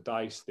 they've rolled the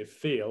dice, they've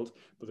failed,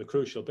 but the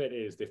crucial bit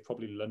is they've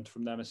probably learned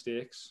from their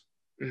mistakes.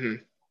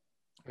 Exactly.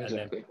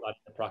 And then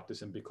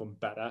practice and become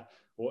better.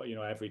 Or, you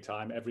know,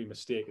 every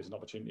mistake is an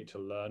opportunity to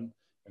learn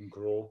and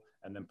grow,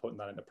 and then putting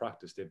that into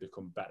practice, they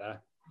become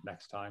better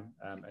next time.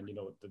 And you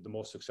know, the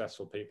most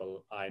successful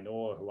people I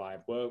know, who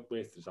I've worked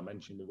with, as I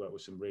mentioned, we work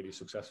with some really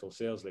successful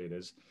sales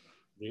leaders.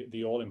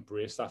 They all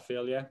embrace that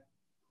failure,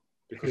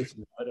 because it's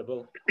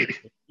inevitable.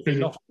 If you're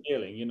not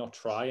failing, you're not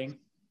trying.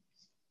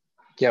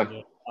 Yeah. You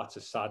know, that's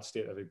a sad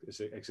state of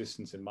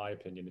existence, in my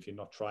opinion. If you're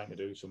not trying to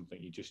do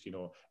something, you're just, you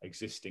know,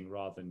 existing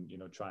rather than, you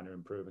know, trying to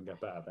improve and get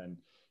better, then,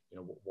 you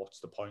know, what's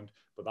the point?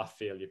 But that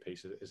failure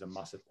piece is a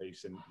massive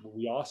piece. And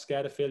we are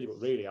scared of failure, but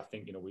really, I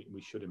think, you know,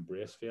 we should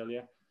embrace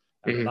failure.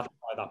 And that's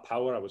why that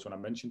power when I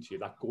mentioned to you,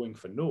 that going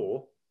for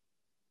no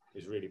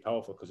is really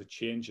powerful, because it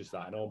changes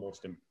that and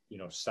almost, you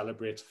know,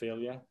 celebrates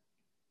failure.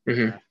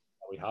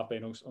 We have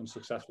been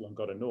unsuccessful and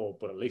got a no,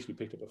 but at least we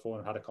picked up the phone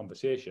and had a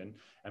conversation.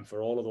 And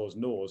for all of those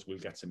no's, we'll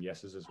get some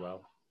yeses as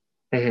well.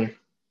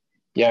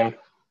 Yeah.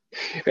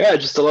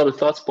 Just a lot of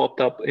thoughts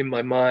popped up in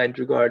my mind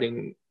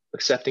regarding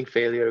accepting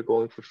failure,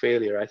 going for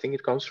failure. I think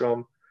it comes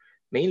from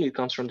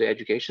the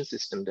education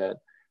system, that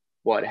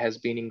what has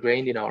been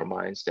ingrained in our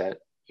minds, that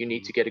You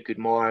need to get a good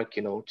mark,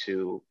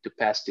 to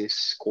pass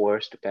this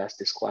course, to pass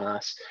this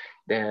class,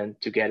 then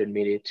to get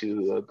admitted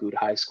to a good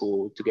high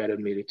school, to get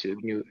admitted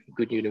to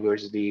good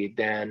university,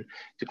 then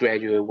to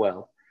graduate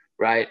well,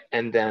 right?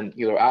 And then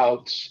you're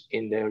out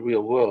in the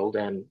real world,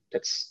 and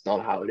that's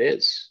not how it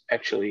is.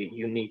 Actually,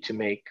 you need to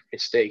make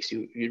mistakes.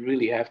 You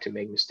really have to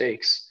make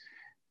mistakes.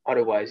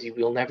 Otherwise, you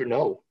will never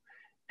know.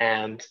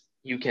 And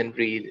you can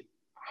read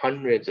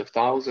hundreds of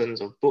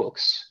thousands of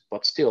books,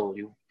 but still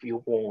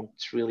you won't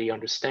really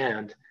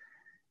understand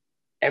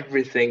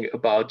everything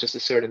about just a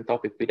certain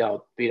topic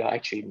without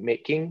actually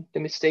making the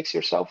mistakes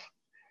yourself.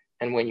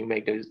 And when you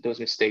make those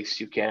mistakes,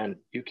 you can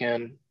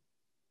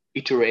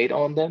iterate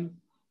on them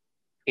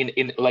in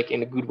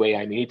a good way.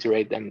 I mean,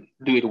 iterate them,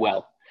 do it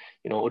well,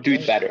 or do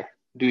it better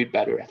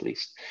at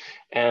least.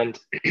 And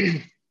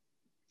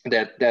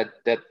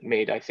that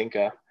made, I think,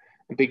 a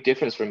big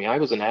difference for me. I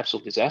was an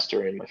absolute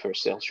disaster in my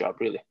first sales job,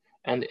 really.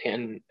 And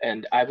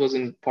I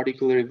wasn't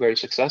particularly very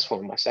successful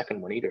in my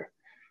second one either.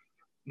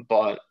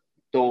 But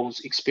those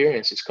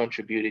experiences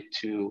contributed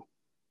to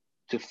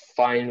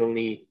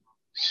finally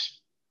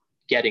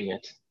getting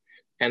it.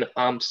 And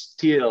I'm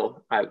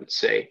still, I would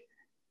say,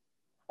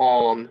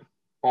 on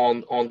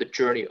the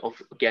journey of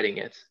getting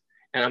it.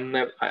 And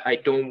I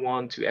don't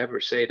want to ever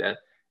say that,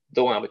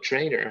 though I'm a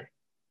trainer,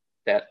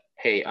 that,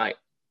 hey,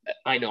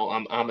 I know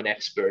I'm an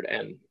expert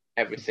and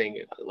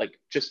everything, like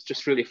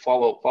just really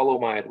follow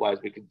my advice,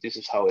 because this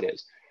is how it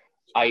is.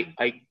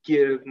 I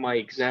give my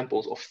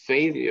examples of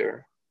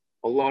failure.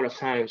 A lot of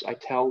times I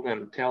tell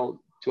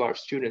to our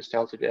students,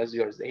 tell to the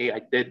SDRs, hey,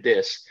 I did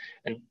this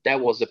and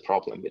that was the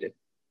problem with it.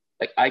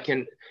 Like, I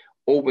can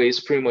always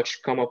pretty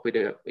much come up with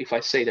if I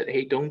say that,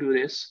 hey, don't do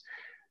this,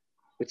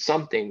 with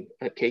something,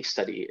 a case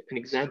study, an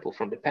example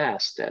from the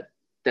past,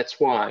 that's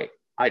why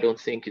I don't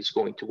think it's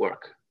going to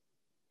work.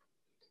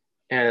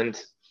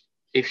 And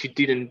if you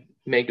didn't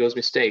make those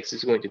mistakes,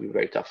 it's going to be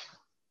very tough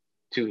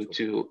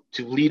to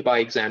lead by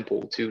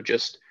example, to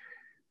just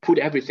put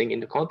everything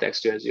into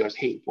context as yours.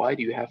 Hey, why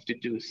do you have to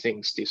do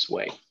things this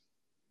way?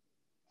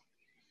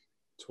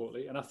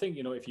 Totally. And I think,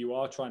 if you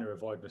are trying to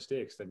avoid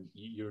mistakes, then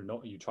you're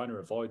trying to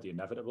avoid the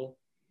inevitable.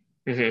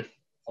 Mm-hmm.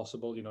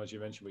 Possible, as you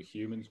mentioned, we're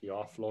humans, we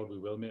are flawed, we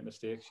will make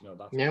mistakes,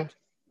 that's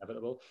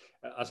inevitable.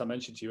 As I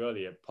mentioned to you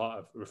earlier, part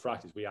of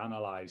Refract is we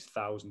analyze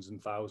thousands and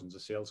thousands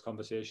of sales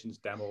conversations,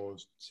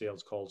 demos,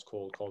 sales calls,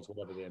 cold calls,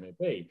 whatever they may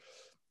be.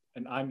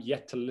 And I'm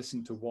yet to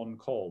listen to one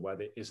call where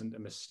there isn't a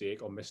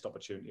mistake or missed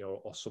opportunity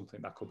or something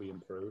that could be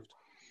improved.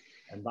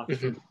 And that's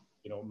from,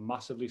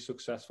 massively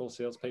successful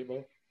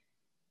salespeople,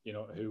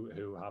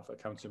 who have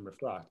accounts in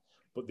Refract,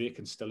 but they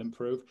can still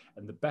improve.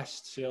 And the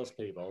best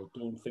salespeople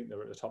don't think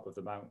they're at the top of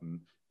the mountain.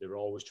 They're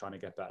always trying to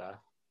get better.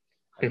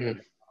 And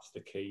that's the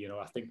key.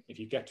 I think if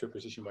you get to a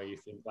position where you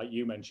think, like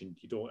you mentioned,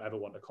 you don't ever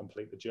want to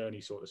complete the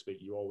journey, so to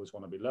speak, you always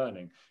want to be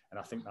learning. And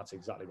I think that's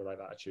exactly the right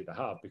attitude to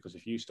have, because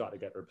if you start to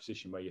get to a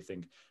position where you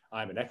think,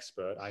 I'm an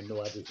expert, I know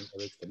everything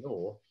there is to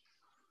know,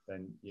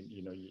 then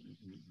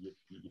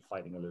you're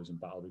fighting a losing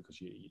battle,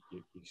 because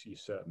you're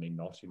certainly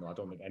not. I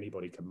don't think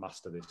anybody can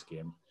master this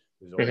game.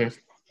 There's always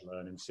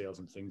learning sales,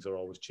 and things are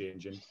always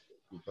changing.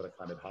 You've got to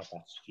kind of have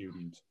that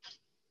student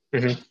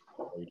where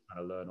you kind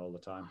of learn all the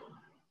time.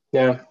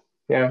 Yeah,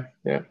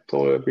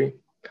 totally agree.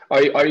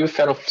 Are you a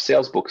fan of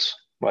sales books,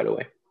 by the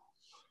way?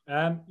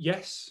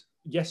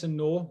 Yes and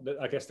no.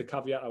 I guess the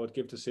caveat I would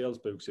give to sales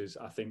books is,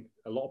 I think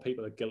a lot of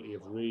people are guilty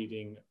of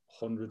reading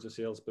hundreds of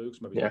sales books,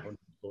 maybe not hundreds,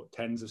 but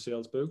tens of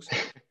sales books.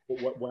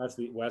 But where's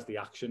the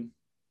action?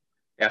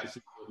 Yeah. This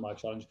is my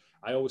challenge.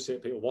 I always say to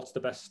people, what's the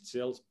best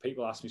sales?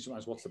 People ask me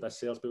sometimes, what's the best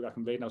sales book I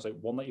can read? And I was like,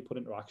 one that you put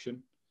into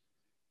action.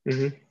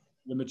 Mm-hmm.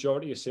 The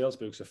majority of sales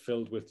books are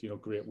filled with,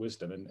 great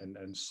wisdom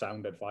and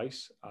sound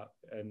advice.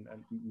 And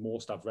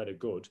most I've read are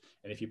good.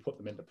 And if you put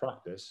them into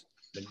practice,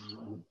 then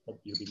you'll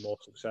be more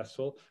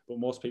successful. But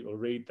most people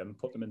read them,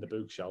 put them in the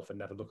bookshelf, and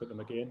never look at them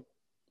again.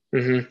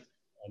 Mm-hmm.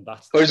 And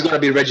that's or it's going to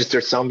be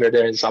registered somewhere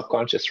there in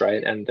subconscious,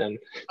 right? And then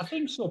I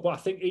think so, but I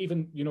think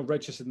even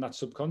registered in that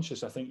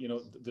subconscious, I think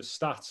the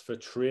stats for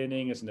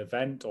training as an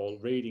event or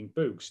reading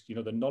books,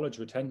 the knowledge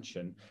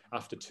retention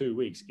after 2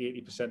 weeks,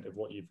 80% of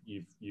what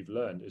you've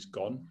learned is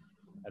gone,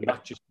 and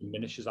that just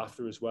diminishes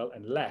after as well,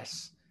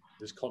 unless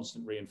there's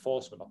constant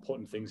reinforcement or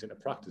putting things into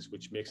practice,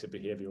 which makes a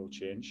behavioral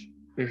change.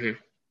 Mm-hmm.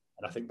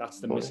 And I think that's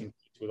the missing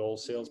piece with all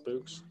sales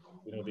books.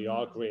 They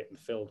are great and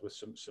filled with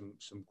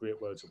some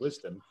great words of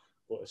wisdom.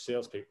 But as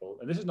salespeople,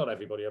 and this is not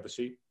everybody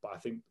obviously, but I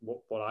think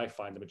what I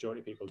find, the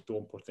majority of people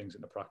don't put things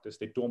into practice.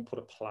 They don't put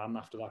a plan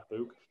after that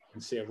book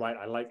and say, right,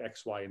 I like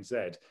X, Y, and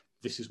Z.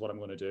 This is what I'm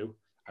going to do.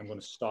 I'm going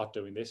to start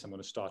doing this. I'm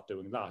going to start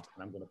doing that.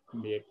 And I'm going to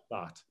make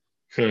that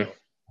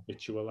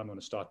habitual. I'm going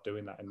to start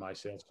doing that in my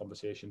sales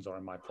conversations or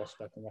in my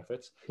prospecting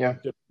efforts. Yeah.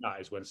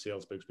 That is when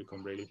sales books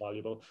become really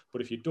valuable.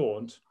 But if you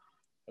don't,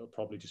 it'll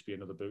probably just be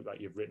another book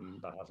that you've written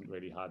that hasn't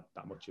really had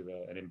that much of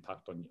an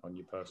impact on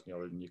you personally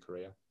or in your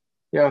career.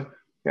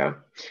 Yeah,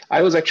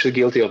 I was actually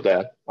guilty of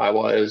that. I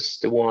was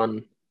the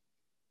one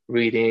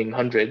reading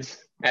hundreds.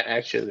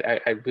 Actually,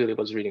 I really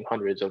was reading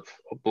hundreds of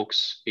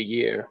books a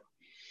year.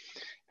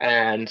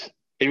 And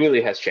it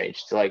really has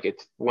changed. Like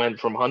it went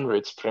from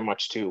hundreds pretty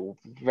much to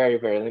very,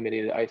 very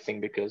limited, I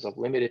think, because of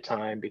limited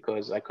time,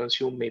 because I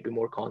consume maybe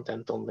more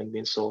content on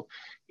LinkedIn. So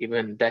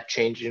even that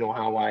changed,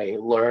 how I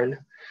learn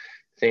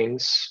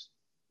things.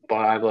 But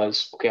I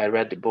was, okay, I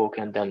read the book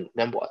and then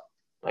what?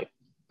 Like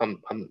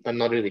I'm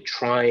not really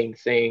trying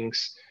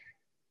things.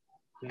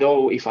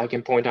 Though if I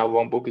can point out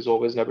one book is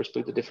always Never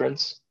Split the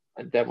Difference.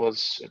 That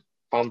was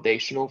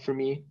foundational for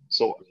me.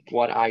 So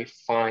what I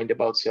find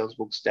about sales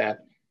books that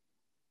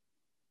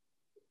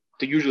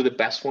usually the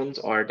best ones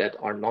are that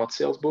are not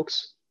sales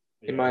books,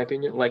 in my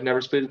opinion, like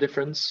Never Split the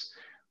Difference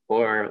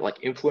or like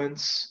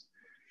Influence,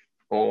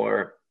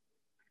 or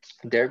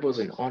there was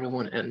another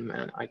one, and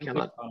man, I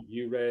cannot.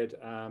 You read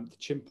The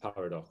Chimp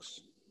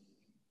Paradox?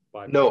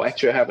 No,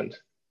 actually I haven't.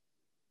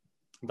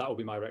 That would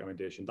be my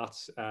recommendation.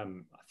 That's I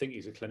think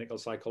he's a clinical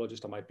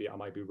psychologist. I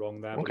might be wrong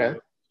there. Okay.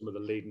 But some of the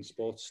leading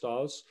sports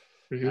stars,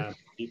 Mm-hmm.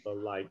 people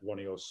like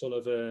Ronnie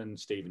O'Sullivan,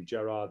 Steven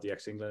Gerrard, the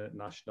ex-England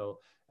international,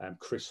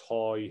 Chris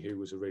Hoy, who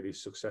was a really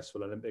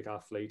successful Olympic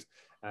athlete.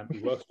 He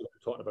works with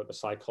talking about the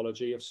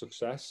psychology of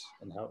success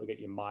and how to get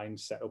your mind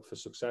set up for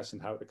success,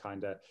 and how to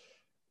kind of,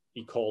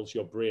 he calls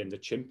your brain the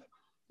chimp,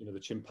 the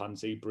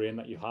chimpanzee brain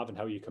that you have, and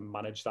how you can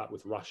manage that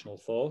with rational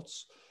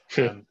thoughts.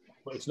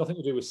 But it's nothing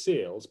to do with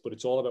sales, but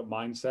it's all about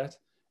mindset.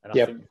 And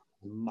I think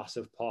a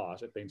massive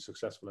part of being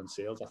successful in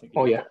sales, I think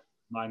if you've got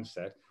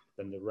mindset,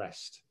 then the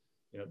rest,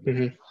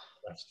 the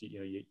rest,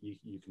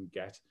 you can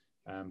get.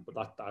 But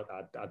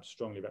I'd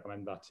strongly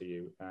recommend that to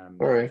you.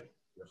 All right.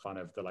 You're a fan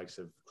of the likes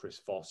of Chris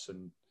Voss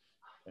and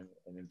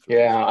Influence.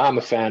 Yeah, I'm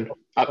a fan.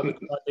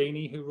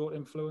 Cialdini, who wrote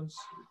Influence.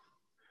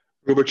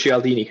 Robert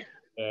Cialdini.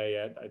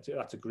 Yeah,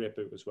 that's a great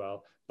book as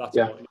well. That's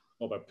more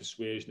about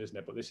persuasion, isn't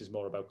it? But this is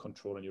more about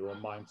controlling your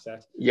own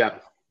mindset. Yeah.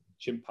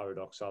 Chimp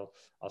Paradox. I'll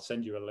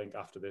send you a link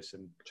after this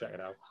and check it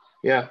out.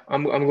 Yeah,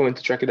 I'm going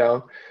to check it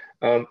out.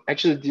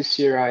 Actually, this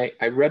year I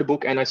read a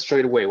book, and I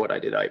straight away what I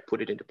did, I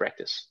put it into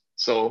practice.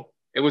 So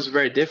it was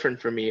very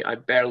different for me. I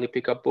barely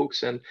pick up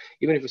books, and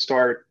even if I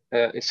start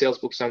a sales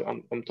book,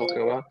 I'm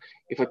talking about,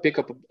 if I pick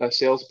up a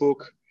sales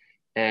book,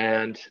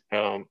 and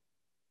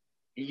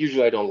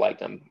usually I don't like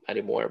them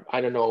anymore. I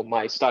don't know,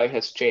 my style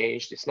has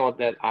changed. It's not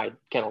that I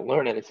cannot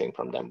learn anything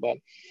from them, but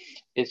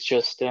it's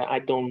just I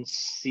don't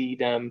see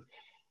them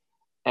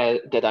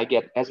that I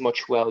get as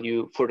much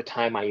value for the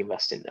time I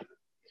invest in them.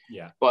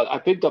 Yeah. But I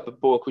picked up a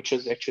book which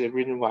was actually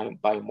written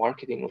by a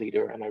marketing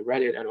leader, and I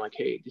read it and I'm like,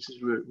 hey, this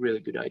is a really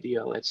good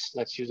idea. Let's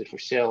use it for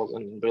sales,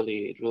 and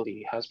it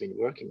really has been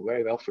working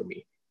very well for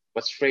me.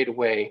 But straight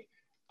away,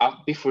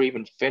 before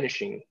even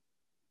finishing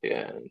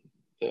the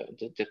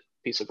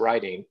piece of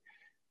writing,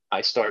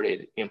 I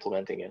started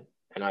implementing it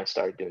and I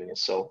started doing it.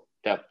 So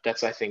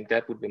that's I think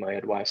that would be my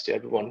advice to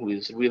everyone who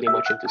is really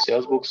much into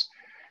sales books,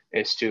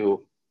 is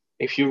to,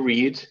 if you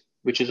read,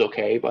 which is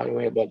okay by the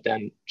way, but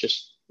then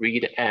just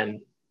read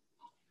and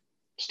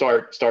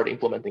start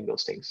implementing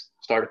those things,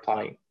 start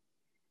applying.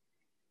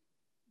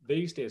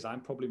 These days,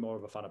 I'm probably more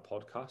of a fan of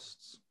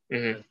podcasts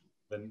than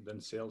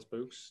sales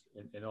books,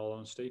 in all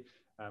honesty.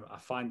 I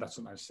find that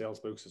sometimes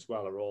sales books as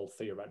well are all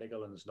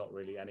theoretical, and there's not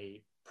really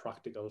any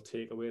practical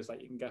takeaways that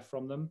you can get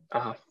from them.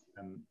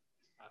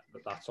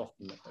 But that's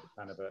often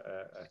kind of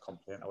a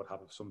complaint I would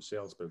have of some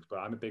sales books. But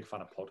I'm a big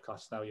fan of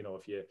podcasts now.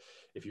 If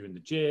you're in the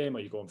gym,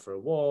 or you're going for a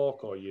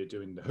walk, or you're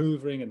doing the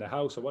hoovering in the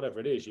house, or whatever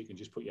it is, you can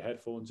just put your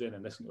headphones in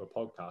and listen to a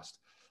podcast.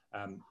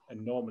 And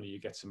normally you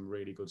get some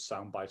really good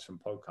sound bites from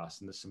podcasts,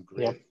 and there's some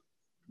great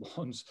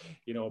ones,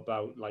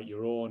 about like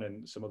your own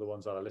and some of the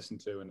ones that I listen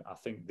to, and I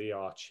think they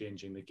are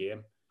changing the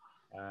game.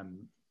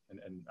 And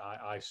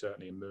I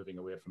certainly am moving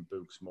away from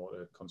books, more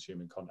to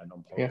consuming content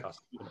on podcasts,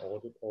 even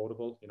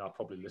Audible. I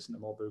probably listen to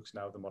more books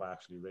now than what I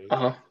actually read.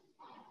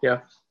 Yeah,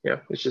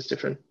 it's just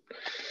different.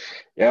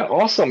 Yeah,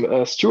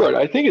 awesome, Stuart.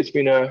 I think it's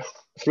been a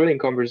thrilling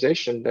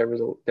conversation. There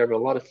were a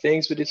lot of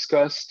things we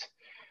discussed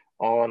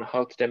on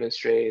how to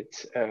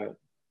demonstrate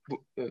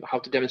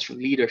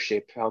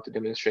leadership, how to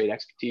demonstrate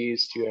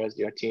expertise to your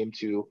SDR team,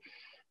 to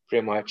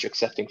pretty much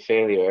accepting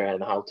failure,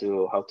 and how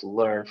to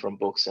learn from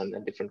books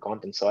and different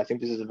content. So I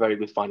think this is a very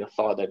good final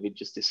thought that we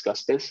just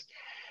discussed this.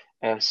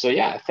 So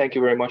yeah, thank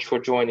you very much for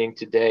joining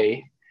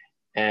today.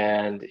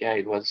 And yeah,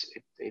 it was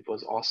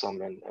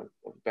awesome, and I'm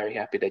very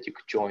happy that you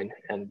could join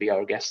and be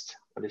our guest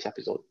on this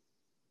episode.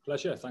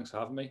 Pleasure. Thanks for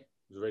having me. It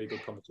was a really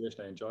good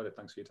conversation. I enjoyed it.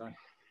 Thanks for your time.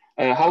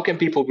 How can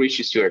people reach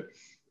you, Stuart,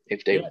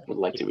 if they would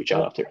like to reach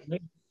out after?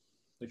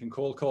 They can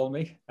call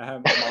me.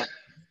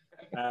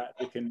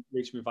 They can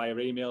reach me via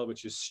email,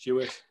 which is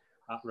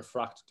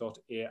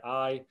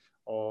stuart@refract.ai,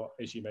 or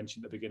as you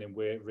mentioned at the beginning,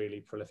 we're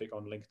really prolific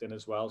on LinkedIn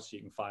as well. So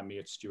you can find me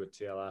at Stuart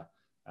Taylor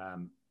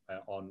on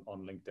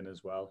LinkedIn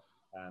as well.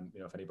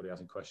 If anybody has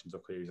any questions or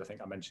queries, I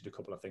think I mentioned a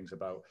couple of things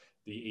about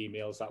the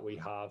emails that we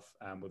have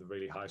with a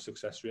really high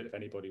success rate. If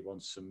anybody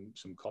wants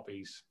some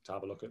copies to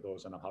have a look at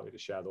those, and I'm happy to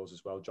share those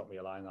as well, drop me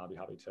a line and I'll be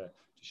happy to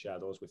share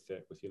those with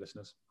your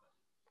listeners.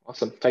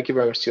 Awesome. Thank you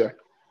very much, Stuart.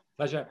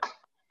 Pleasure.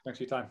 Thanks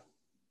for your time.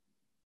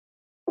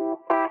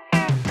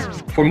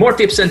 For more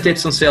tips and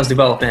tips on sales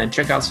development,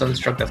 check out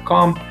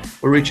sellinstruct.com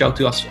or reach out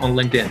to us on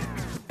LinkedIn.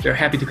 We're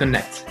happy to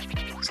connect.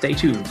 Stay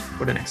tuned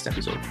for the next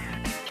episode.